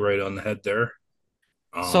the nail right on the head there.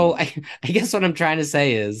 So Um, I guess what I'm trying to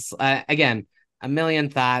say is again, a million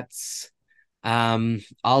thoughts,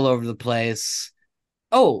 all over the place.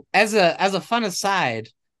 Oh, as a fun aside,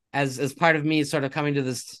 as part of me sort of coming to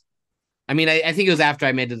this. I mean, I think it was after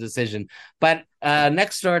I made the decision, but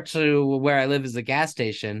next door to where I live is a gas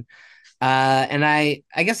station. And I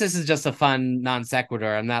guess this is just a fun non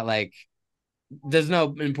sequitur. I'm not like there's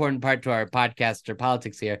no important part to our podcast or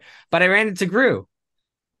politics here, but I ran into Gru,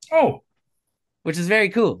 oh, which is very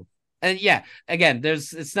cool. And yeah, again,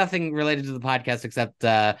 it's nothing related to the podcast except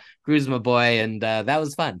Gru's my boy, and that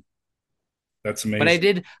was fun. that's But I amazing.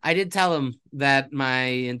 did I did tell him that my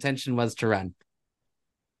intention was to run.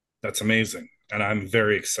 That's amazing. And I'm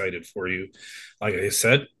very excited for you. Like I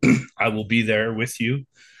said, I will be there with you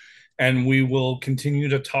and we will continue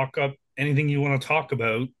to talk up anything you want to talk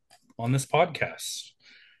about on this podcast.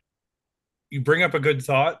 you bring up a good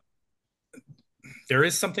thought. There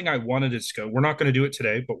is something I wanted to discuss. We're not going to do it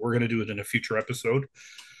today, but we're going to do it in a future episode.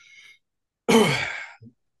 I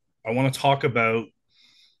want to talk about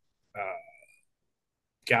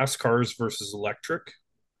gas cars versus electric.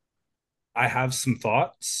 I have some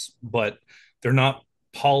thoughts, but they're not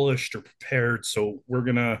polished or prepared. So we're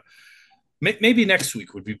gonna maybe next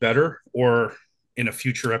week would be better, or in a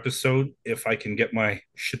future episode if I can get my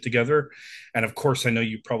shit together. And of course, I know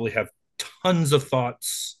you probably have tons of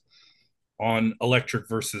thoughts on electric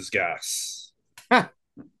versus gas, Huh.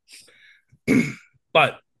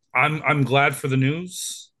 but I'm glad for the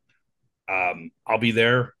news. I'll be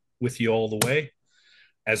there with you all the way,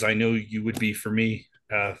 as I know you would be for me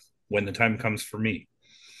when the time comes for me.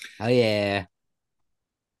 Oh yeah.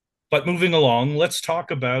 But moving along, let's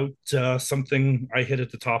talk about something I hit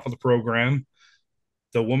at the top of the program.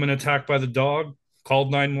 The woman attacked by the dog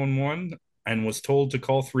called 911 and was told to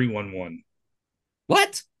call 311.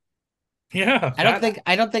 What? Yeah,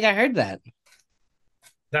 I don't think I heard that.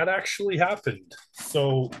 that actually happened.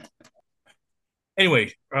 So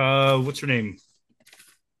anyway, what's her name?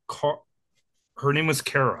 Car- Her name was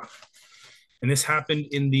Kara, and this happened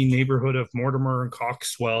in the neighborhood of Mortimer and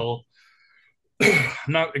Coxwell. I'm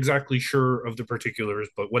not exactly sure of the particulars,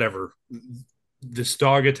 but whatever. This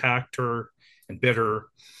dog attacked her and bit her,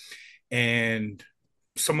 and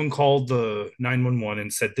someone called the 911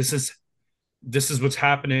 and said this is what's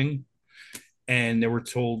happening, and they were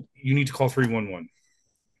told you need to call 311.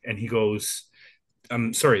 And he goes,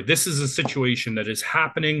 I'm sorry, this is a situation that is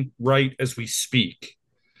happening right as we speak.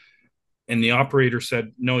 And the operator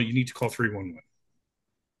said, no, you need to call 311.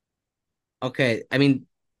 Okay. I mean,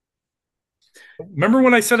 Remember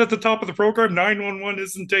when I said at the top of the program 911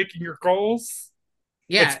 isn't taking your calls?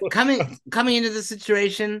 That's yeah, what coming into the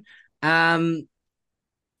situation, um,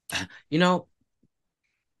 you know,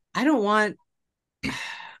 I don't want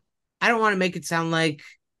I don't want to make it sound like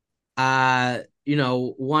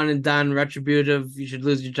one and done retributive, you should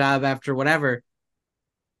lose your job after whatever.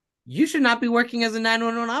 You should not be working as a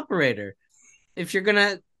 911 operator if you're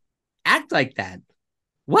gonna act like that.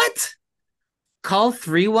 What? Call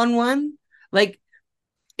 311? Like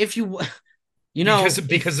if you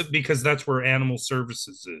because if because that's where animal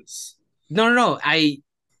services is. no,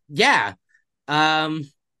 yeah. Um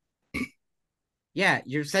yeah,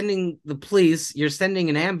 you're sending the police, you're sending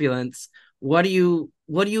an ambulance. What do you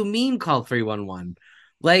mean call 311?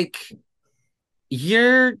 Like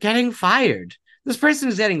you're getting fired. This person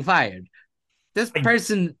is getting fired. This I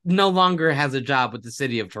person no longer has a job with the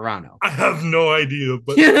city of Toronto. I have no idea,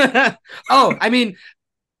 but Oh, I mean,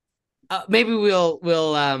 maybe we'll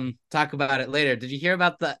talk about it later. Did you hear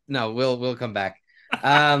about the? No, we'll come back.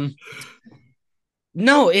 Um,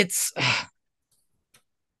 no, it's you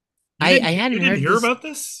didn't I you hadn't didn't heard hear this. about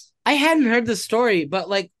this? I hadn't heard the story, but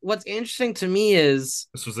like, what's interesting to me is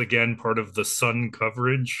This was again part of the Sun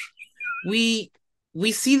coverage. we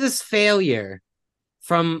we see this failure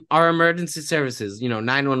from our emergency services.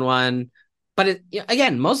 911, but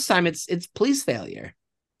again, most of the time it's police failure.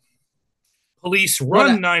 Police What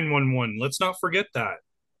run 911. Let's not forget that.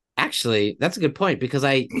 Actually, that's a good point because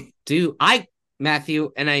I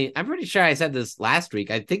Matthew, and I'm pretty sure I said this last week.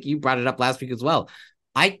 I think you brought it up last week as well.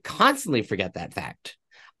 I constantly forget that fact.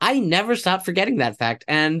 I never stop forgetting that fact,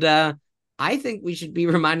 and I think we should be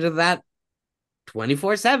reminded of that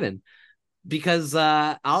 24/7 because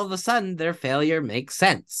all of a sudden their failure makes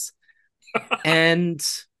sense. And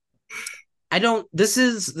I don't. This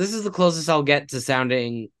is the closest I'll get to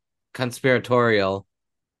sounding conspiratorial.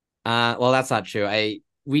 Well, that's not true.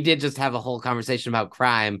 We did just have a whole conversation about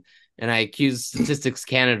crime, and I accused Statistics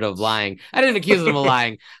Canada of lying. I didn't accuse them of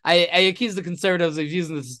lying. I accused the conservatives of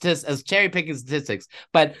using the statistics as cherry picking statistics.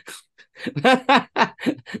 But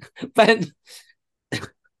but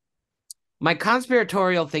my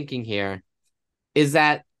conspiratorial thinking here is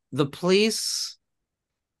that the police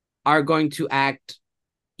are going to act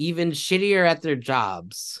even shittier at their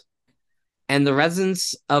jobs, and the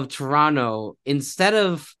residents of Toronto, instead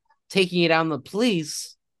of taking it on the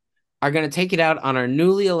police, are going to take it out on our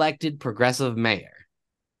newly elected progressive mayor.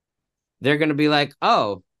 They're going to be like,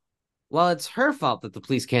 oh, well, it's her fault that the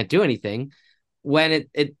police can't do anything. When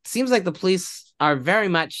it seems like the police are very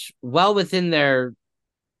much well within their,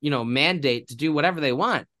 mandate to do whatever they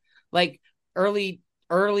want. Like early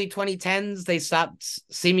 2010s, they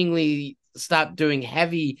seemingly stopped doing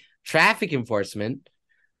heavy traffic enforcement.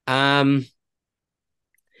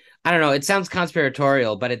 I don't know. It sounds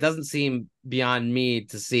conspiratorial, but it doesn't seem beyond me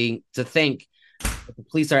to think that the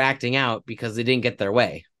police are acting out because they didn't get their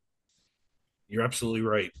way. You're absolutely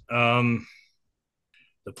right.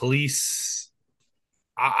 The police.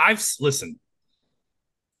 I've listened.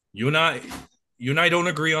 You and I, you and I don't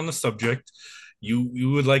agree on the subject. You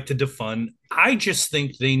would like to defund. I just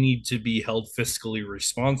think they need to be held fiscally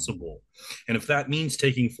responsible, and if that means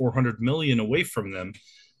taking 400 million away from them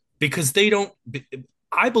because they don't,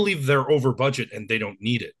 I believe they're over budget and they don't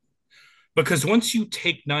need it. Because once you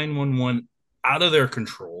take 911 out of their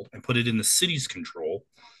control and put it in the city's control,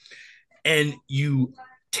 and you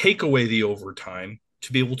take away the overtime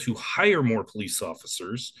to be able to hire more police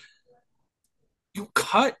officers, you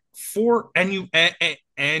cut four and you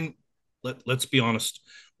and let's be honest,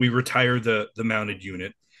 we retire the mounted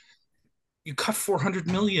unit. You cut 400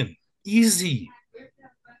 million easy.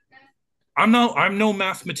 I'm no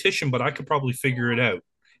mathematician, but I could probably figure it out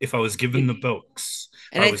if I was given the books,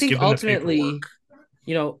 if And I I was think given the paperwork.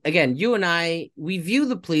 ultimately, again, you and I, we view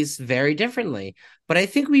the police very differently, but I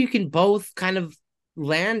think we can both kind of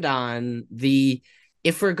land on the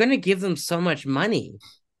if we're going to give them so much money,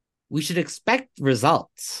 we should expect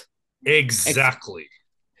results. Ex- Exactly.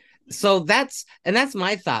 so that's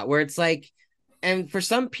my thought where it's like, and for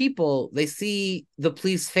some people, they see the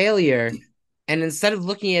police failure, and instead of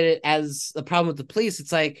looking at it as a problem with the police,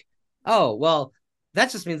 it's like, oh, well, that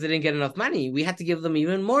just means they didn't get enough money. We have to give them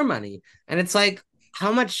even more money. And it's like,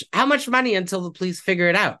 how much money until the police figure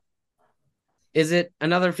it out? Is it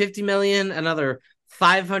another 50 million, another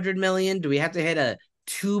 500 million? Do we have to hit a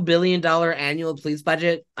 $2 billion annual police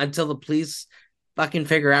budget until the police fucking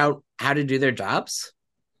figure out how to do their jobs?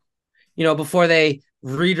 Before they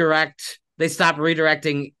stop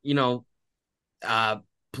redirecting, uh,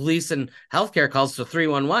 police and healthcare calls to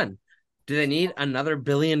 311. Do they need another $1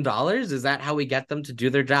 billion? Is that how we get them to do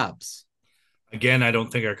their jobs? Again, I don't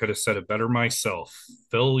think I could have said it better myself.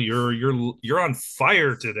 Phil, you're on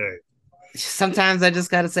fire today. Sometimes I just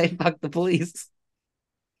got to say, fuck the police.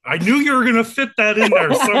 I knew you were gonna fit that in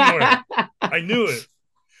there somewhere. It I knew it.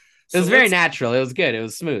 So was very let's natural. It was good. It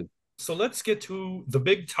was smooth. so let's get to the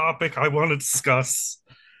big topic I want to discuss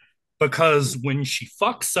because when she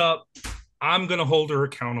fucks up, I'm gonna hold her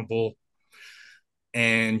accountable,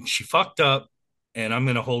 and she fucked up, and I'm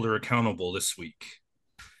gonna hold her accountable this week.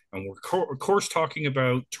 And we're of course talking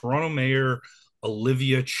about Toronto Mayor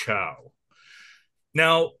Olivia Chow.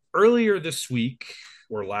 Now, earlier this week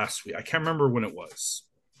or last week, I can't remember when it was,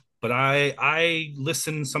 but I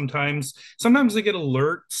listen sometimes. Sometimes I get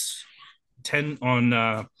alerts 10 on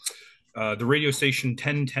the radio station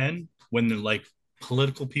 1010 when the like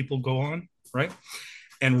political people go on, right?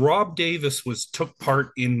 And Rob Davis was took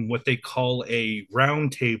part in what they call a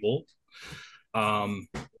roundtable um,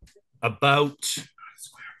 about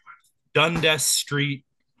Dundas Street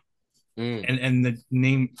Mm. and the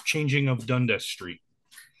name changing of Dundas Street.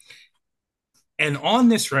 And on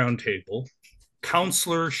this roundtable,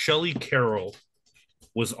 Counselor Shelley Carroll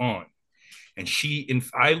was on, and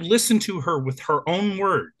I listened to her with her own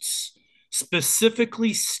words,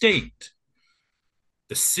 specifically state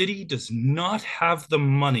the city does not have the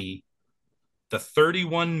money, the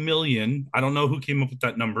 31 million. I don't know who came up with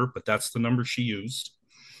that number, but that's the number she used.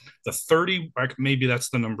 The 30, maybe that's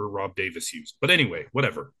the number Rob Davis used. But anyway,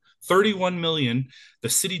 whatever. 31 million. The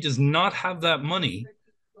city does not have that money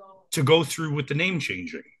to go through with the name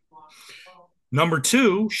changing. Number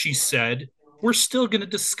two, she said, we're still going to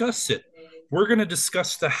discuss it. We're going to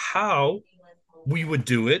discuss the how we would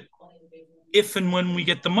do it if and when we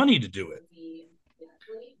get the money to do it.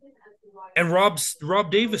 And Rob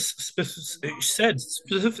Davis said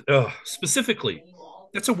specifically,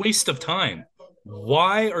 that's a waste of time.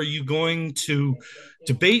 Why are you going to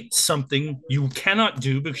debate something you cannot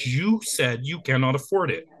do because you said you cannot afford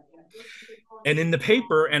it? And in the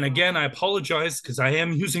paper, and again, I apologize because I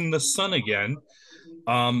am using the sun again.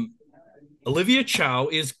 Um, Olivia Chow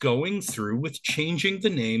is going through with changing the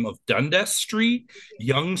name of Dundas Street,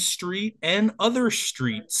 Young Street, and other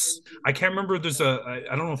streets. I can't remember. I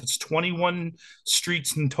don't know if it's 21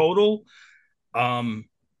 streets in total. Um,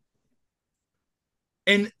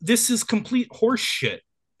 and this is complete horseshit.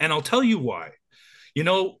 And I'll tell you why.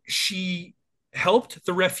 She helped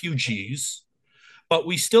the refugees, but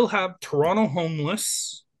we still have Toronto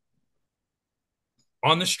homeless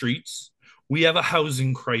on the streets. We have a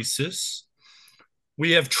housing crisis.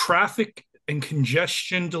 We have traffic and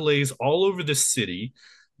congestion delays all over the city.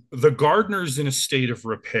 The Gardner's in a state of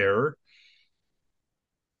repair.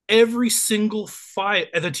 Every single file,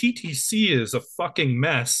 the TTC is a fucking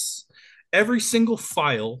mess. Every single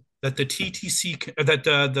file that the TTC, that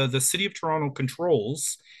the city of Toronto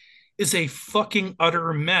controls, is a fucking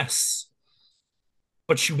utter mess.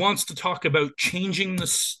 But she wants to talk about changing the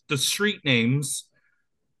street names.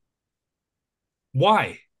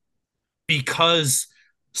 Why? Because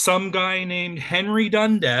Some guy named Henry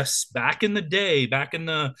Dundas back in the day, back in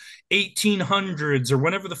the 1800s or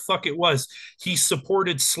whenever the fuck it was, he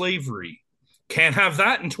supported slavery. Can't have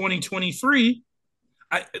that in 2023.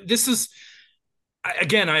 This is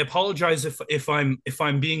again, I apologize if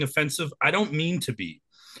I'm being offensive. I don't mean to be,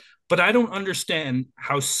 but I don't understand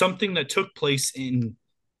how something that took place in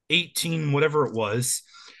 18 whatever it was,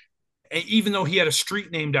 even though he had a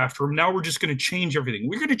street named after him, now we're just going to change everything.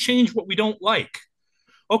 We're going to change what we don't like.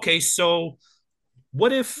 Okay, so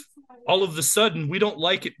what if all of a sudden we don't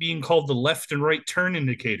like it being called the left and right turn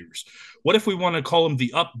indicators? What if we want to call them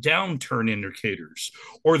the up down turn indicators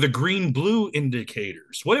or the green blue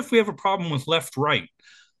indicators? What if we have a problem with left right?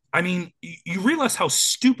 I mean, you realize how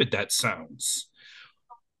stupid that sounds.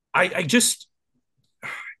 I just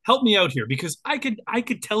help me out here because I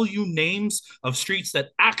could tell you names of streets that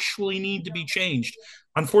actually need to be changed.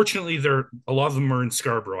 Unfortunately, there a lot of them are in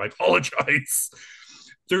Scarborough. I apologize.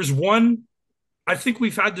 There's one. I think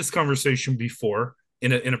we've had this conversation before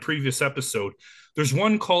in a previous episode. There's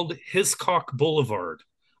one called Hiscock Boulevard.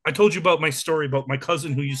 I told you about my story about my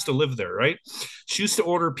cousin who used to live there, right? She used to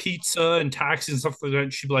order pizza and taxis and stuff like that.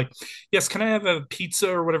 And she'd be like, "Yes, can I have a pizza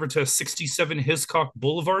or whatever to 67 Hiscock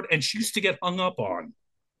Boulevard?" And she used to get hung up on.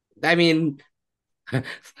 I mean,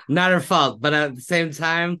 not her fault, but at the same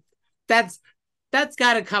time, that's that's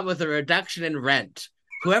got to come with a reduction in rent.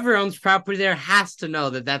 Whoever owns property there has to know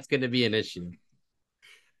that that's going to be an issue.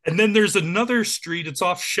 And then there's another street, it's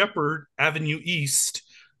off Shepherd Avenue East,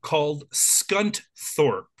 called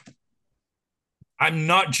Scunthorpe. I'm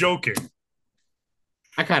not joking.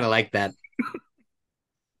 I kind of like that.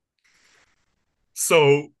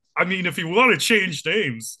 So, I mean, if you want to change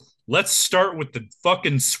names, let's start with the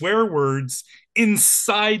fucking swear words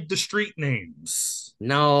inside the street names.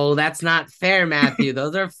 No, that's not fair, Matthew.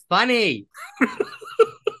 Those are funny.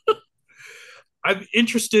 I'm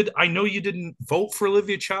interested. I know you didn't vote for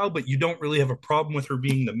Olivia Chow, but you don't really have a problem with her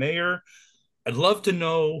being the mayor. I'd love to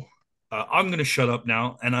know. I'm going to shut up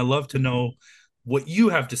now, and I love to know what you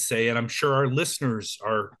have to say. And I'm sure our listeners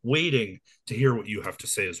are waiting to hear what you have to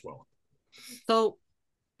say as well. So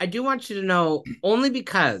I do want you to know only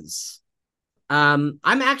because I'm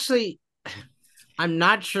not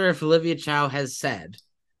sure if Olivia Chow has said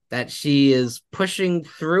that she is pushing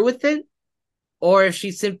through with it or if she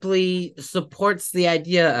simply supports the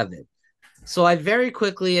idea of it. So I very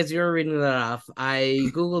quickly, as you were reading that off, I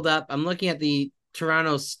Googled up, I'm looking at the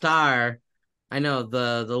Toronto Star. I know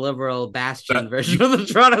the liberal bastion That version you of the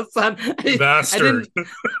Toronto Sun. I bastard. didn't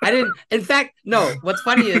I didn't. In fact, no. What's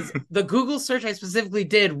funny is the Google search I specifically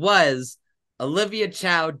did was Olivia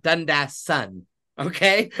Chow Dundas Sun.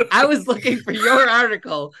 Okay, I was looking for your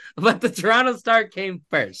article, but the Toronto Star came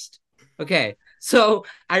first. Okay, so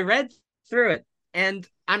I read through it, and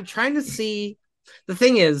I'm trying to see. The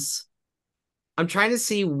thing is, I'm trying to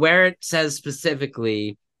see where it says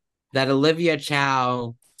specifically that Olivia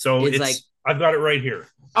Chow So is like. I've got it right here.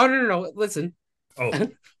 Oh no! Listen, Oh,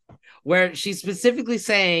 where she's specifically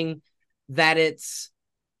saying that it's,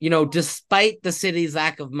 despite the city's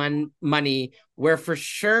lack of money, we're for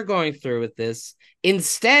sure going through with this.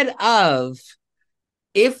 Instead of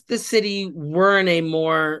if the city were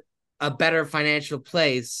in a better financial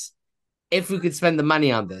place, if we could spend the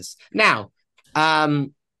money on this. Now,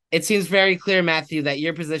 it seems very clear, Matthew, that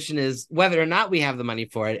your position is whether or not we have the money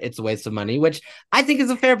for it, it's a waste of money, which I think is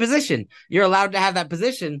a fair position. You're allowed to have that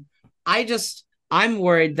position. I'm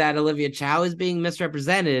worried that Olivia Chow is being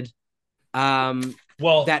misrepresented.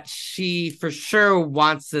 well, That she for sure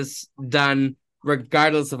wants this done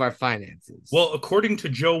regardless of our finances. well, according to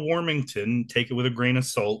Joe Warmington, take it with a grain of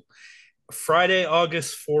salt. Friday,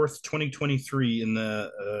 August 4th, 2023, in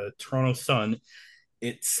the Toronto Sun,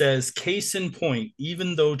 it says, case in point,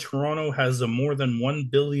 even though Toronto has a more than $1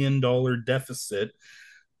 billion deficit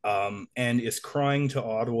and is crying to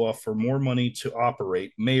Ottawa for more money to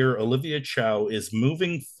operate, Mayor Olivia Chow is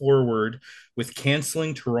moving forward with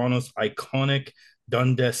canceling Toronto's iconic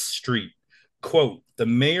Dundas Street. Quote, the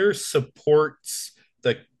mayor supports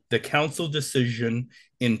the council decision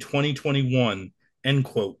in 2021, end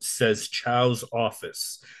quote, says Chow's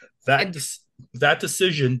office. That, And that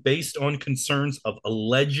decision, based on concerns of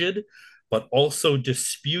alleged but also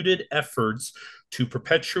disputed efforts to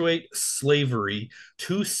perpetuate slavery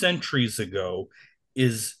 2 centuries ago,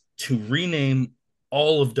 is to rename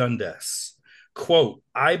all of Dundas. Quote,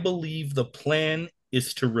 I believe the plan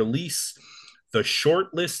is to release the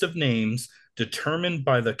short list of names determined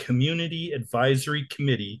by the Community Advisory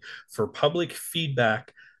Committee for public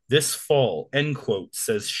feedback this fall, end quote,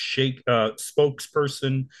 says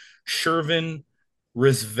spokesperson Shervin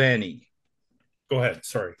Rizvani. Go ahead.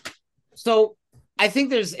 Sorry. so I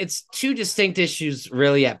think it's two distinct issues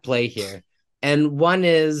really at play here. And one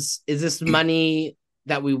is this money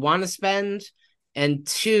that we want to spend? And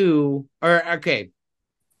two, or okay,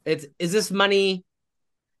 it's is this money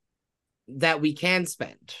that we can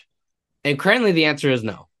spend? And currently the answer is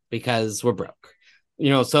no, because we're broke.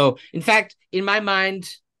 So in fact, in my mind,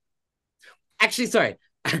 actually, sorry,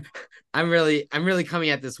 I'm really coming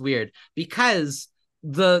at this weird because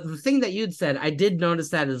the thing that you'd said, I did notice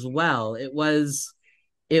that as well. It was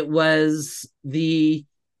the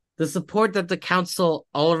support that the council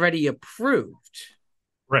already approved.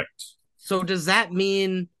 Correct. So does that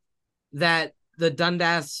mean that the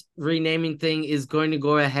Dundas renaming thing is going to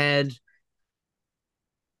go ahead?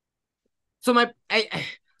 So I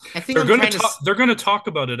think They're I'm going to trying to. talk. They're going to talk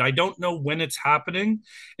about it. I don't know when it's happening.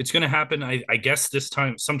 It's going to happen. I guess this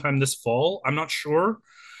time, sometime this fall. I'm not sure.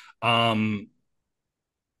 Um,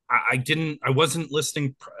 I didn't. I wasn't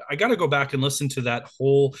listening. I got to go back and listen to that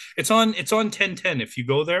whole. It's on. It's on 1010. If you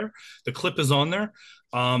go there, the clip is on there.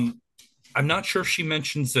 Um, I'm not sure if she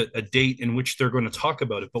mentions a date in which they're going to talk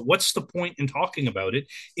about it. But what's the point in talking about it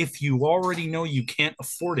if you already know you can't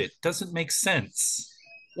afford it? Doesn't make sense.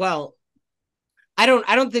 Well, I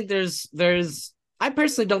don't think there's I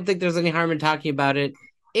personally don't think there's any harm in talking about it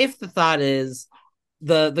if the thought is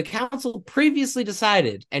the council previously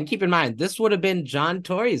decided, and keep in mind this would have been John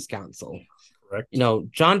Tory's council. Correct.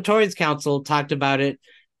 John Tory's council talked about it,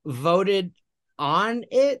 voted on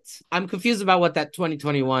it. I'm confused about what that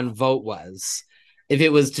 2021 vote was. If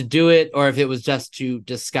it was to do it or if it was just to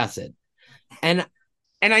discuss it. And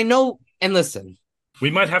I know, and listen, We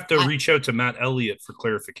might have to I, reach out to Matt Elliott for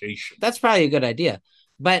clarification. that's probably a good idea.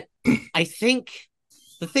 But I think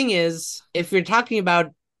the thing is, if you're talking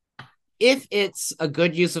about if it's a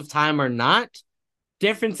good use of time or not,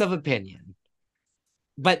 difference of opinion.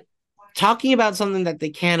 But talking about something that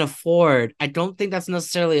they can't afford, I don't think that's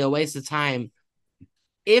necessarily a waste of time.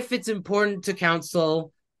 If it's important to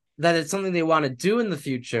council that it's something they want to do in the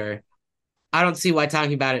future, I don't see why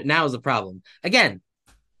talking about it now is a problem. Again,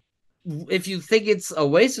 if you think it's a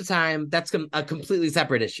waste of time, that's a completely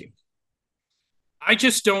separate issue. I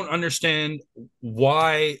just don't understand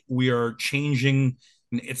why we are changing.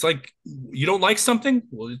 It's like you don't like something?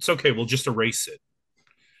 Well, it's okay. We'll just erase it.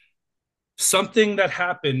 Something that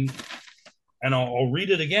happened, and I'll read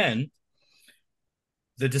it again.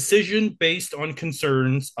 The decision based on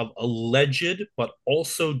concerns of alleged but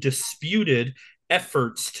also disputed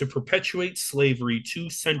efforts to perpetuate slavery 2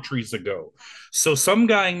 centuries ago. So, some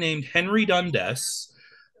guy named Henry Dundas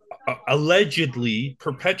allegedly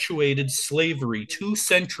perpetuated slavery 2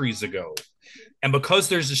 centuries ago. And because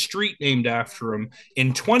there's a street named after him,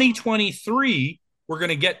 in 2023, we're going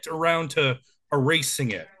to get around to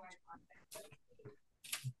erasing it.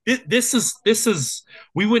 This is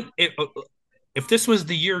we would if this was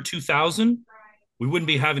the year 2000, we wouldn't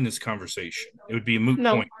be having this conversation. It would be a moot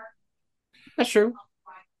No, point. that's true.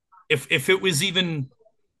 If it was even,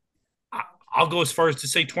 I'll go as far as to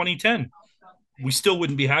say 2010, we still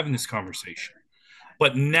wouldn't be having this conversation.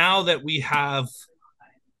 But now that we have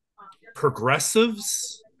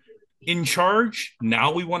progressives in charge,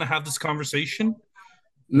 now we want to have this conversation. What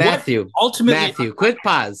Matthew, ultimately? Matthew, quick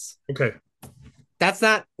pause. Okay, That's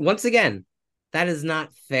not, once again, that is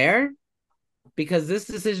not fair because this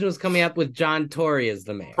decision was coming up with John Tory as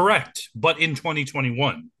the mayor. correct. But in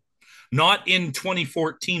 2021, not in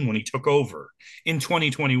 2014 when he took over. In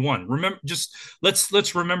 2021, remember. Just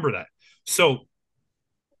let's remember that. So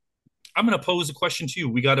I'm going to pose a question to you.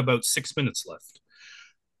 We got about 6 minutes left.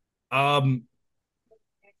 Um,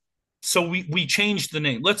 so we changed the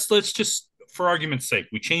name. Let's just, for argument's sake,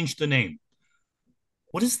 we changed the name.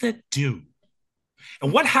 What does that do?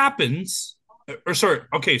 And what happens? Or sorry,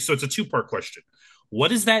 okay, so it's a two-part question. What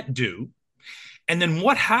does that do? And then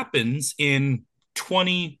what happens in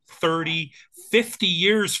 20, 30, 50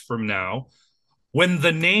 years from now when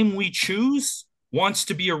the name we choose wants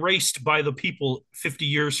to be erased by the people 50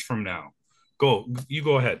 years from now? You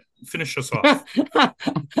go ahead. Finish us off.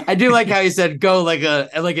 I do like how you said go like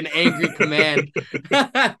an angry command.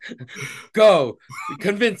 Go.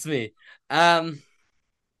 Convince me. The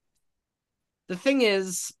thing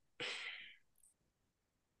is,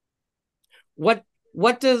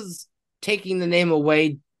 what does taking the name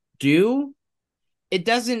away do? It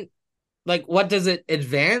doesn't, like, what does it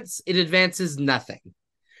advance? It advances nothing.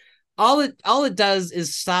 All it does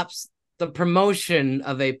is stops the promotion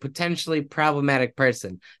of a potentially problematic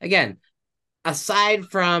person. Again, aside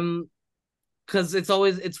from, because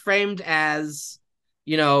it's framed as,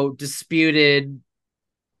 disputed.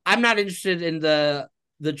 I'm not interested in the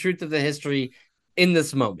truth of the history in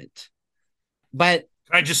this moment. But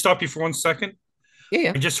Can I just stop you for 1 second? Yeah,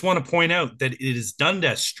 yeah. I just want to point out that it is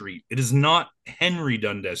Dundas Street. It is not Henry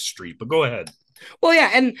Dundas Street. But go ahead. Well,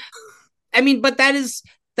 yeah, and I mean, but that's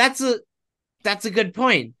a that's a good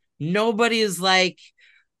point. Nobody is like,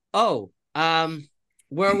 oh,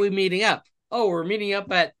 where are we meeting up? Oh, we're meeting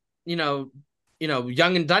up at you know,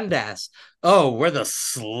 Young and Dundas. Oh, where the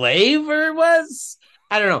slaver was.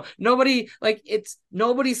 I don't know. Nobody like it's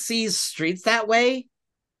nobody sees streets that way.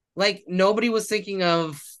 Like nobody was thinking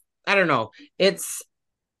of. I don't know. It's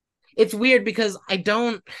weird because I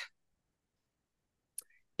don't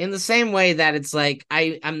in the same way that it's like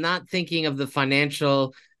I'm not thinking of the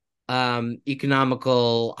financial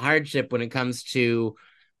economical hardship when it comes to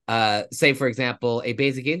say for example a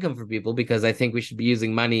basic income for people because I think we should be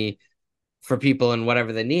using money for people and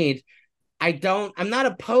whatever they need. I'm not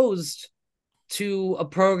opposed to a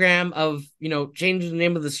program of changing the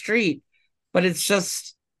name of the street, but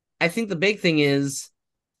I think the big thing it's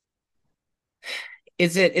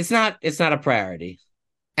not a priority,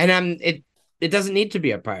 and it doesn't need to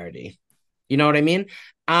be a priority. You know what I mean?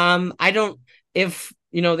 I don't if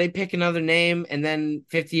they pick another name and then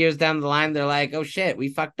 50 years down the line they're like, oh shit, we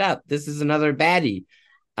fucked up. This is another baddie.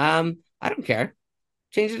 I don't care.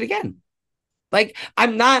 Change it again. Like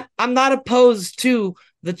I'm not opposed to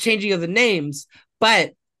the changing of the names,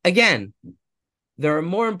 but again, there are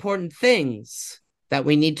more important things that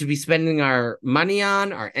we need to be spending our money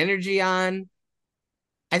on, our energy on.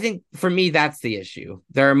 I think for me that's the issue.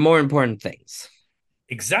 There are more important things.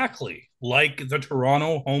 Exactly. Like the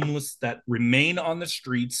Toronto homeless that remain on the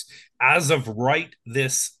streets as of right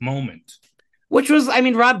this moment. Which was, I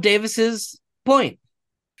mean, Rob Davis's point.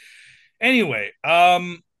 Anyway,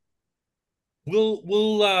 we're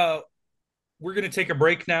gonna take a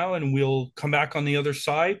break now and we'll come back on the other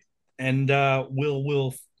side and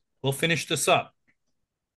we'll finish this up.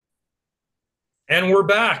 And we're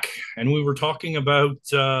back. And we were talking about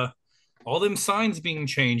all them signs being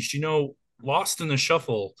changed. Lost in the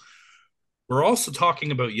shuffle. We're also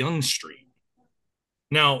talking about Yonge Street.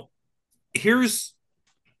 Now, here's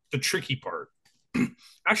the tricky part.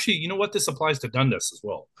 Actually, you know what? This applies to Dundas as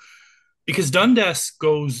well. Because Dundas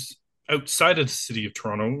goes outside of the city of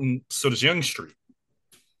Toronto, and so does Yonge Street.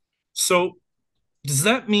 So, does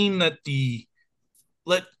that mean that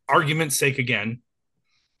let argument's sake again,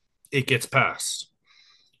 it gets passed?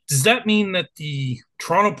 Does that mean that the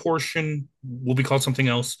Toronto portion will be called something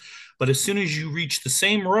else, but as soon as you reach the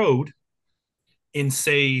same road in,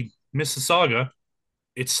 say, Mississauga,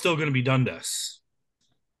 it's still going to be Dundas?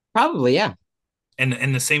 Probably, yeah.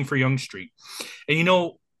 And the same for Yonge Street. And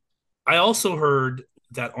I also heard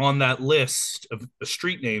that on that list of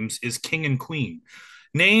street names is King and Queen,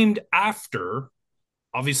 named after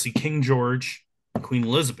obviously King George and Queen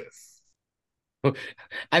Elizabeth.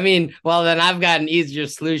 I mean, well, then I've got an easier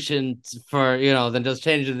solution for, than just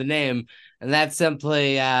changing the name. And that's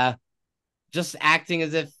simply just acting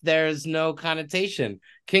as if there's no connotation.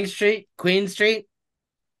 King Street, Queen Street,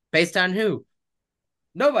 based on who?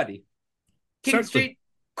 Nobody. King Exactly. Street,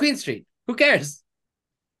 Queen Street. Who cares?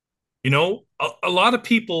 A lot of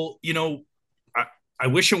people, I, I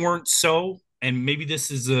wish it weren't so. And maybe this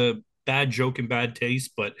is a bad joke and bad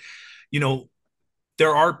taste, but, you know,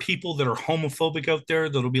 there are people that are homophobic out there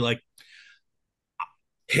that'll be like,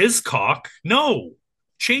 his cock? No,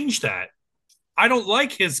 change that. I don't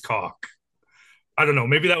like his cock. I don't know.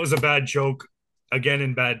 Maybe that was a bad joke, again,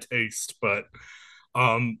 in bad taste, but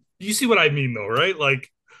you see what I mean, though, right? Like,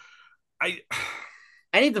 I,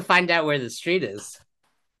 I need to find out where the street is.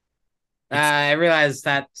 it's I realized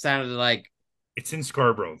that sounded like it's in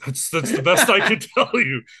Scarborough. That's the best I can tell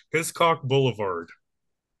you. Hiscock Boulevard.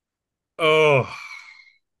 Oh,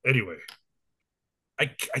 anyway, I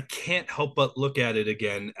can't help but look at it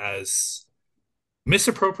again as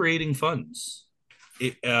misappropriating funds.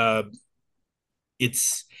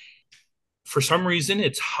 It's for some reason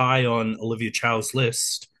it's high on Olivia Chow's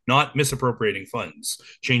list. Not misappropriating funds,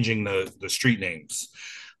 changing the street names.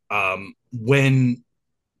 When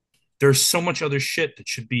there's so much other shit that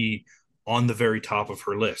should be on the very top of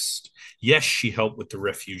her list. Yes, she helped with the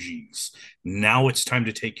refugees. Now it's time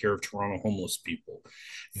to take care of Toronto homeless people.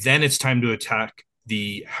 Then it's time to attack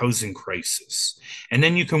the housing crisis. And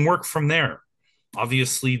then you can work from there.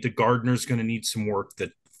 Obviously, the gardener's going to need some work.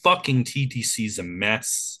 The fucking TTC's a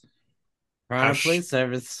mess. Toronto Hash, Police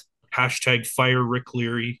Service. hashtag fire Rick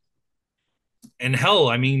Leary. And hell,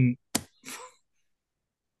 I mean,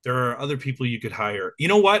 there are other people you could hire. You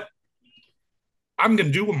know what? I'm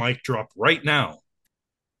going to do a mic drop right now.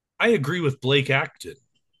 I agree with Blake Acton.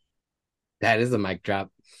 That is a mic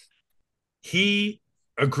drop. He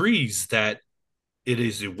agrees that it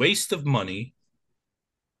is a waste of money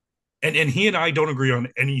And he and I don't agree on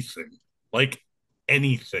anything, like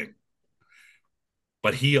anything.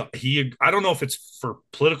 But he I don't know if it's for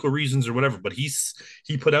political reasons or whatever, but he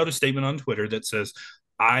put out a statement on Twitter that says,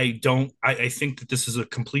 I think that this is a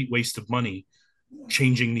complete waste of money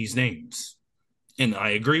changing these names. And I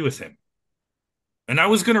agree with him. And I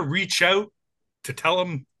was gonna reach out to tell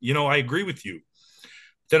him, I agree with you.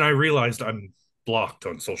 Then I realized I'm blocked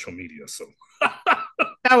on social media. So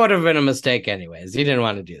That would have been a mistake, anyways. You didn't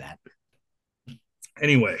want to do that.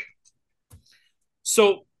 anyway,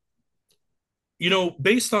 so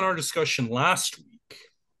based on our discussion last week,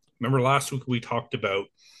 remember last week we talked about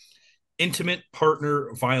intimate partner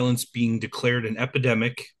violence being declared an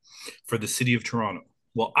epidemic for the city of Toronto.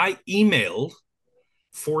 Well, I emailed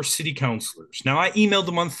 4 city councilors. Now, I emailed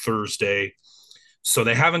them on Thursday, so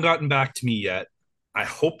they haven't gotten back to me yet. I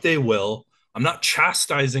hope they will. I'm not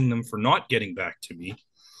chastising them for not getting back to me.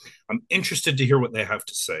 I'm interested to hear what they have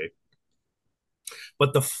to say.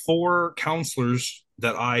 But the 4 councilors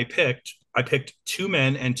that I picked 2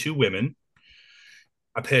 men and 2 women.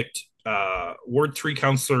 I picked Ward 3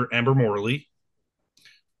 councilor Amber Morley,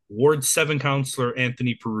 Ward 7 councilor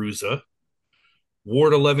Anthony Perusa,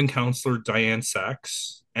 Ward 11 councilor Diane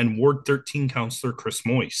Sachs, and Ward 13 councilor Chris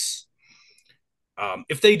Moyse.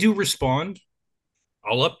 If they do respond,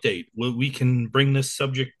 I'll update. We can bring this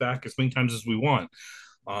subject back as many times as we want,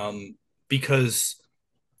 because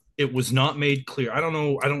it was not made clear. I don't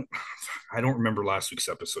know. I don't remember last week's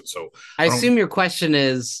episode, so I I don't. assume your question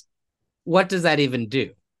is, what does that even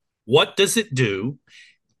do? What does it do?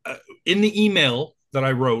 Uh, in the email that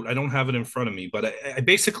I wrote, I don't have it in front of me, but I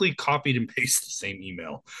basically copied and pasted the same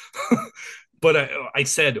email. But I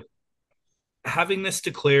said, having this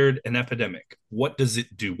declared an epidemic, what does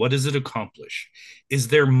it do? What does it accomplish? Is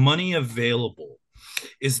there money available?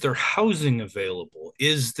 Is there housing available?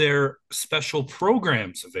 Is there special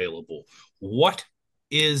programs available? What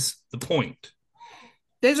is the point?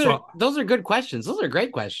 So, Those are good questions. Those are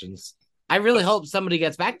great questions. I really hope somebody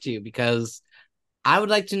gets back to you because I would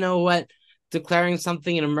like to know what declaring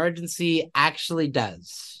something an emergency actually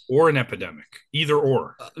does. or an epidemic, either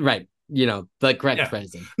or. Right. The correct Yeah.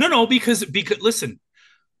 phrasing. No, because listen,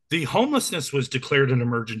 the homelessness was declared an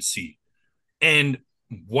emergency. And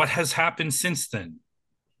what has happened since then?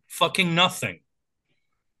 Fucking nothing.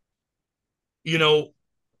 You know,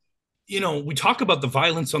 we talk about the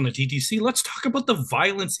violence on the TTC. Let's talk about the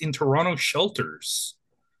violence in Toronto shelters.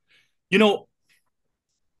 You know,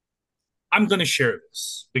 I'm going to share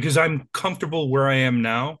this because I'm comfortable where I am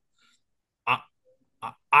now. I,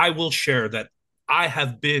 I will share that I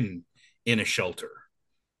have been in a shelter.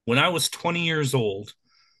 When I was 20 years old,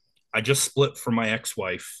 I just split from my ex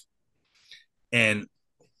wife, and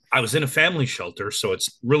I was in a family shelter, so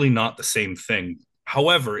it's really not the same thing.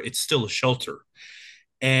 However, it's still a shelter.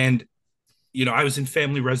 And, I was in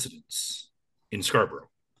family residence in Scarborough,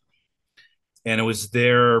 and I was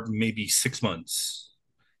there maybe 6 months,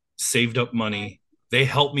 saved up money. They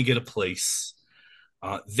helped me get a place.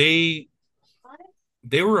 They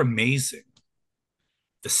were amazing.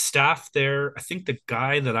 The staff there, I think the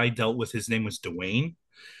guy that I dealt with, his name was Dwayne.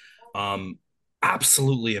 Um,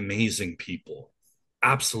 Absolutely amazing people,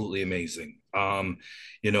 absolutely amazing. They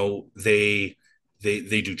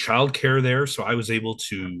do childcare there, so I was able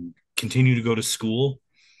to continue to go to school.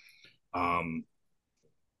 Um,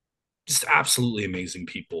 just absolutely amazing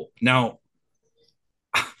people. Now,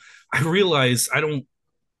 I realize I don't.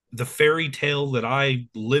 The fairy tale that I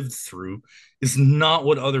lived through is not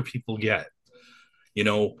what other people get. You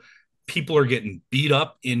know, People are getting beat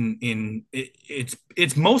up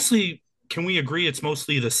it's mostly, can we agree it's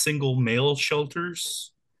mostly the single male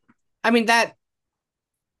shelters? I mean,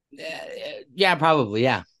 yeah, probably.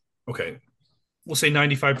 Yeah. Okay. We'll say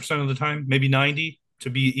 95% of the time, maybe 90 to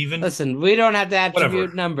be even. Listen, we don't have to Whatever.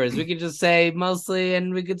 attribute numbers. We could just say mostly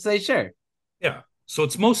and we could say sure. Yeah. So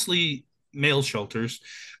it's mostly male shelters.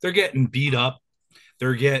 They're getting beat up.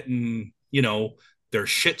 They're getting, their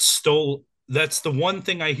shit stole. That's the one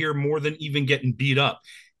thing I hear more than even getting beat up.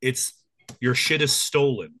 It's your shit is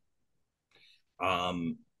stolen.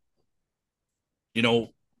 Um, you know,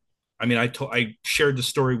 I shared the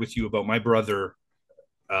story with you about my brother.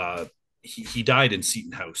 He died in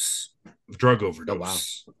Seton House of drug Oh, wow.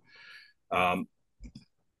 overdose. Um,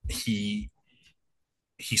 he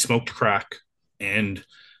he smoked crack, and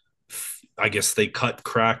I guess they cut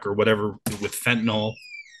crack or whatever with fentanyl,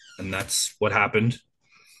 and that's what happened.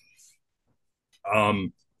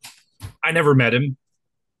 Um, I never met him.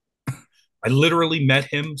 I literally met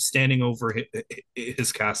him standing over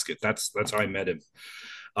his casket. That's how I met him.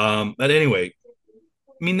 But anyway,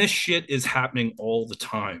 I mean, this shit is happening all the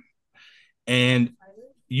time, and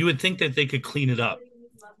you would think that they could clean it up.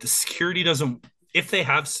 The security doesn't. If they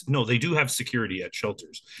have, no, they do have security at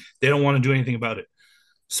shelters. They don't want to do anything about it.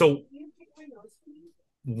 So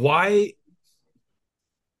why?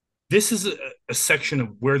 This is a section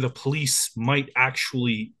of where the police might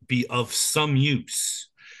actually be of some use.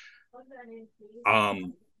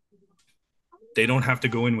 Um, they don't have to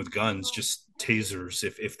go in with guns, just tasers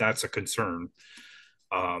if that's a concern.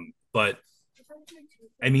 But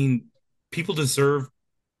I mean, people deserve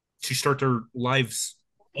to start their lives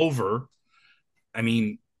over. I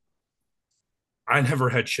mean, I never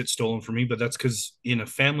had shit stolen from me, but that's because in a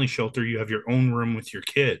family shelter, you have your own room with your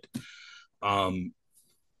kid. Um,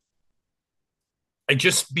 I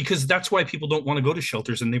just because that's why people don't want to go to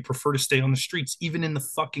shelters and they prefer to stay on the streets, even in the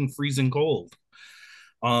fucking freezing cold.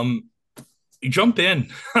 Um, you jump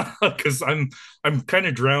in because I'm kind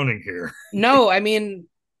of drowning here. No, I mean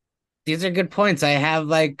these are good points. I have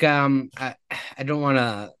like I don't want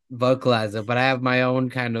to vocalize it, but I have my own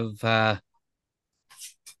kind of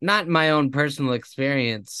not my own personal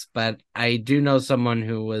experience, but I do know someone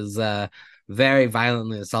who was very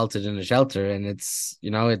violently assaulted in a shelter, and it's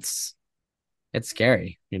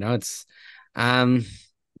scary. It's um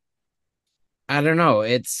I don't know.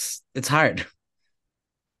 It's hard.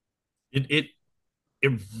 It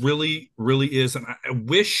it really really is, and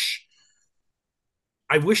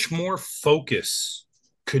I wish more focus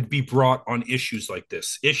could be brought on issues like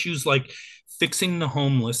this. Issues like fixing the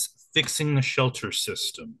homeless, fixing the shelter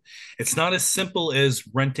system. It's not as simple as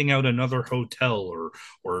renting out another hotel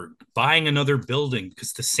or buying another building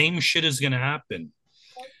because the same shit is going to happen.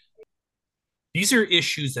 These are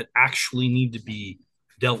issues that actually need to be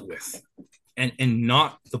dealt with and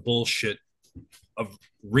not the bullshit of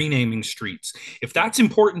renaming streets. If that's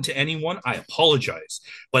important to anyone, I apologize.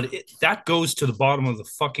 But that goes to the bottom of the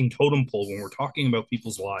fucking totem pole when we're talking about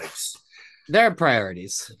people's lives. There are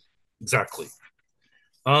priorities. Exactly.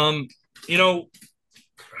 Um, you know,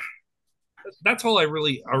 that's all I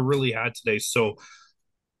really had today. So,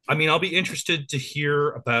 I mean, I'll be interested to hear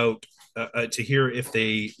about to hear if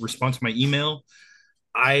they respond to my email.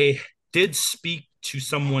 I did speak to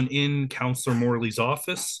someone in Counselor Morley's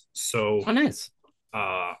office, so Oh, nice.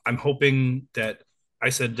 I'm hoping that I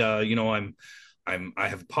said, I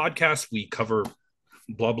have a podcast. We cover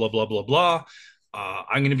blah blah blah blah blah.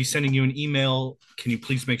 I'm going to be sending you an email. Can you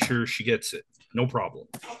please make sure she gets it? No problem.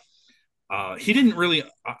 He didn't really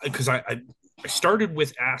because I started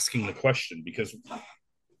with asking the question because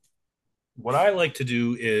what I like to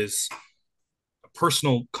do is a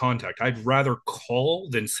personal contact. I'd rather call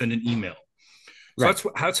than send an email. So Right.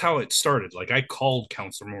 that's how it started. Like I called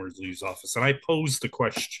Counselor Morsley's office and I posed the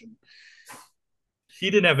question. He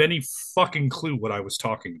didn't have any fucking clue what I was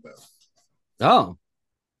talking about.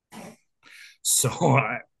 Oh, So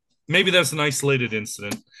maybe that's an isolated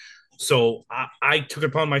incident. So I took it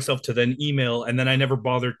upon myself to then email, and then I never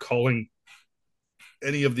bothered calling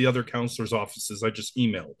any of the other counselors' offices. I just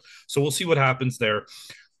emailed. So we'll see what happens there.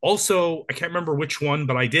 Also, I can't remember which one,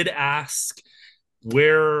 but I did ask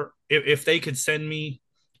where if they could send me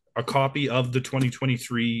a copy of the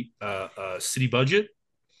 2023 city budget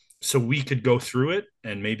so we could go through it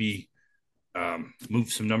and maybe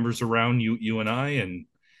move some numbers around you and I and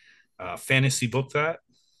fantasy book that.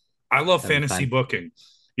 I love that'd be fantasy fun. booking.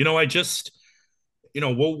 I just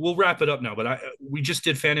we'll wrap it up now, but we just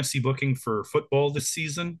did fantasy booking for football this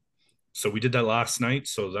season, so we did that last night.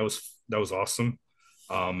 So that was awesome.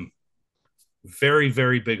 Um, very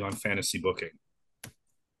very big on fantasy booking.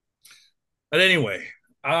 But anyway,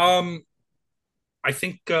 um, I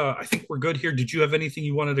think we're good here. Did you have anything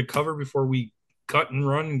you wanted to cover before we cut and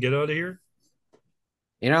run and get out of here?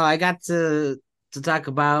 I got to talk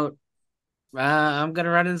about I'm gonna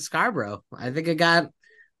run in Scarborough. I think I got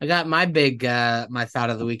my thought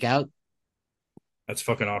of the week out. That's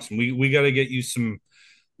fucking awesome. We got to get you some.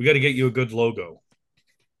 We got to get you a good logo.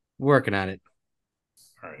 Working on it.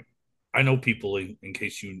 All right. I know people in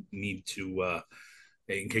case you need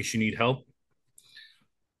help.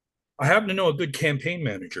 I happen to know a good campaign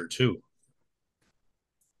manager too.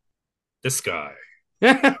 This guy.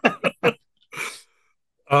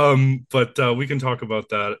 But we can talk about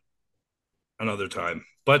that another time.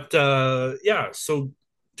 But yeah, so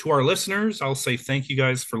to our listeners, I'll say thank you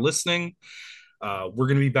guys for listening. We're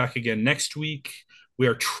going to be back again next week.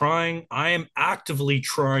 I am actively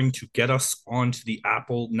trying to get us onto the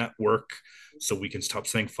Apple network so we can stop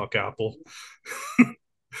saying fuck Apple.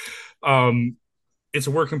 um, it's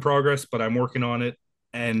a work in progress, but I'm working on it.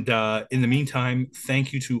 And in the meantime,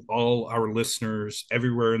 thank you to all our listeners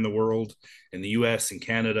everywhere in the world, in the US and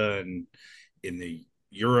Canada and in the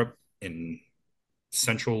Europe and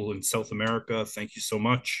Central and South America. Thank you so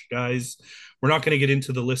much, guys. We're not going to get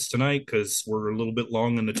into the list tonight because we're a little bit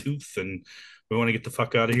long in the tooth and we want to get the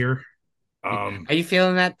fuck out of here. Are you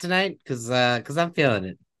feeling that tonight? Cause I'm feeling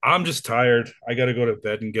it. I'm just tired. I got to go to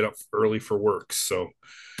bed and get up early for work. So,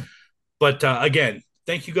 but again,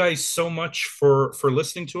 thank you guys so much for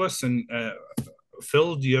listening to us. And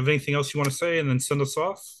Phil, do you have anything else you want to say and then send us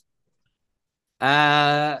off?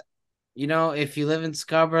 Uh, if you live in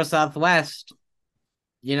Scarborough Southwest,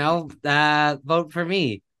 vote for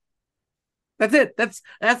me. That's it.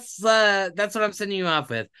 That's what I'm sending you off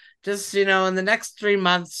with. Just, in the next 3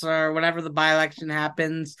 months or whenever the by-election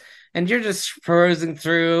happens, and you're just perusing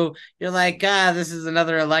through, you're like, this is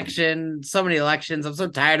another election, so many elections, I'm so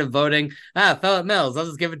tired of voting. Philip Mills, I'll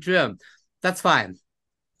just give it to him. That's fine.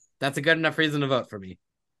 That's a good enough reason to vote for me.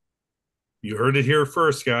 You heard it here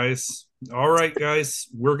first, guys. All right, guys,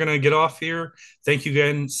 we're going to get off here. Thank you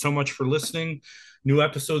again so much for listening. New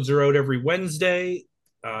episodes are out every Wednesday.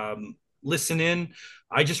 Listen in.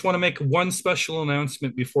 I just want to make one special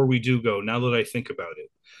announcement before we do go, now that I think about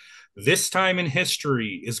it. This time in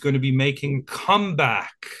history is going to be making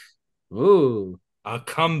comeback. Ooh. A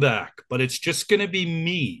comeback, but it's just going to be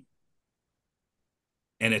me.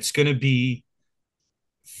 And it's going to be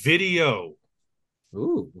video.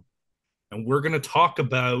 Ooh. And we're going to talk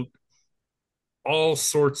about all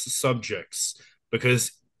sorts of subjects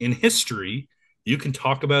because in history, you can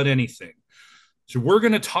talk about anything. So we're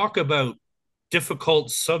going to talk about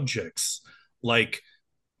difficult subjects like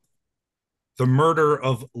the murder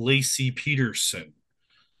of Lacey Peterson,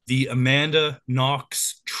 the Amanda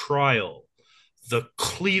Knox trial, the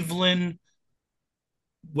Cleveland,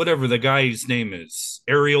 whatever the guy's name is,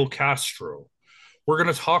 Ariel Castro. We're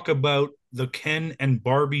going to talk about the Ken and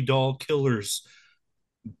Barbie doll killers,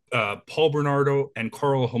 Paul Bernardo and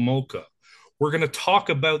Carl Homolka. We're going to talk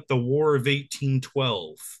about the War of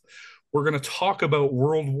 1812. We're going to talk about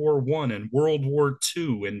World War I and World War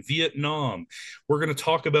II and Vietnam. We're going to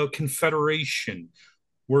talk about Confederation.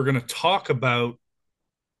 We're going to talk about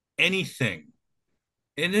anything.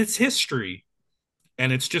 And it's history.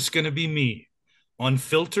 And it's just going to be me.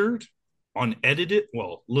 Unfiltered, unedited,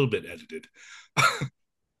 well, a little bit edited.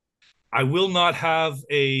 I will not have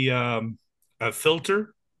a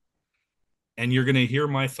filter. And you're going to hear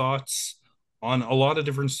my thoughts on a lot of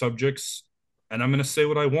different subjects. And I'm going to say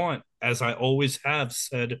what I want, as I always have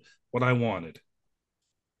said what I wanted.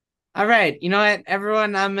 All right, you know what,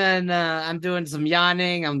 everyone, I'm doing some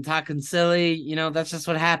yawning, I'm talking silly, that's just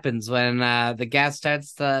what happens when the gas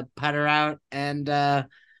starts to putter out and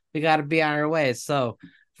we got to be on our way. So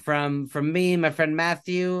from me, my friend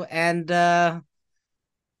Matthew, and have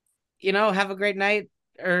a great night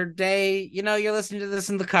or day. You're listening to this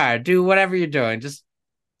in the car, do whatever you're doing, just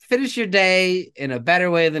finish your day in a better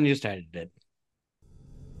way than you started it.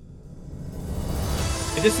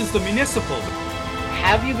 This is the municipal.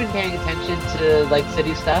 Have you been paying attention to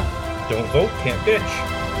city stuff? Don't vote, can't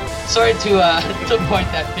bitch. Sorry to point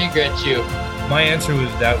that finger at you. My answer to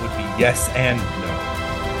that would be yes and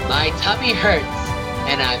no. My tummy hurts,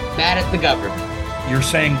 and I'm mad at the government. You're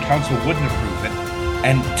saying council wouldn't approve it,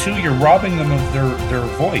 and two, you're robbing them of their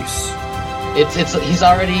voice. He's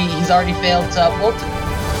already failed to uphold it.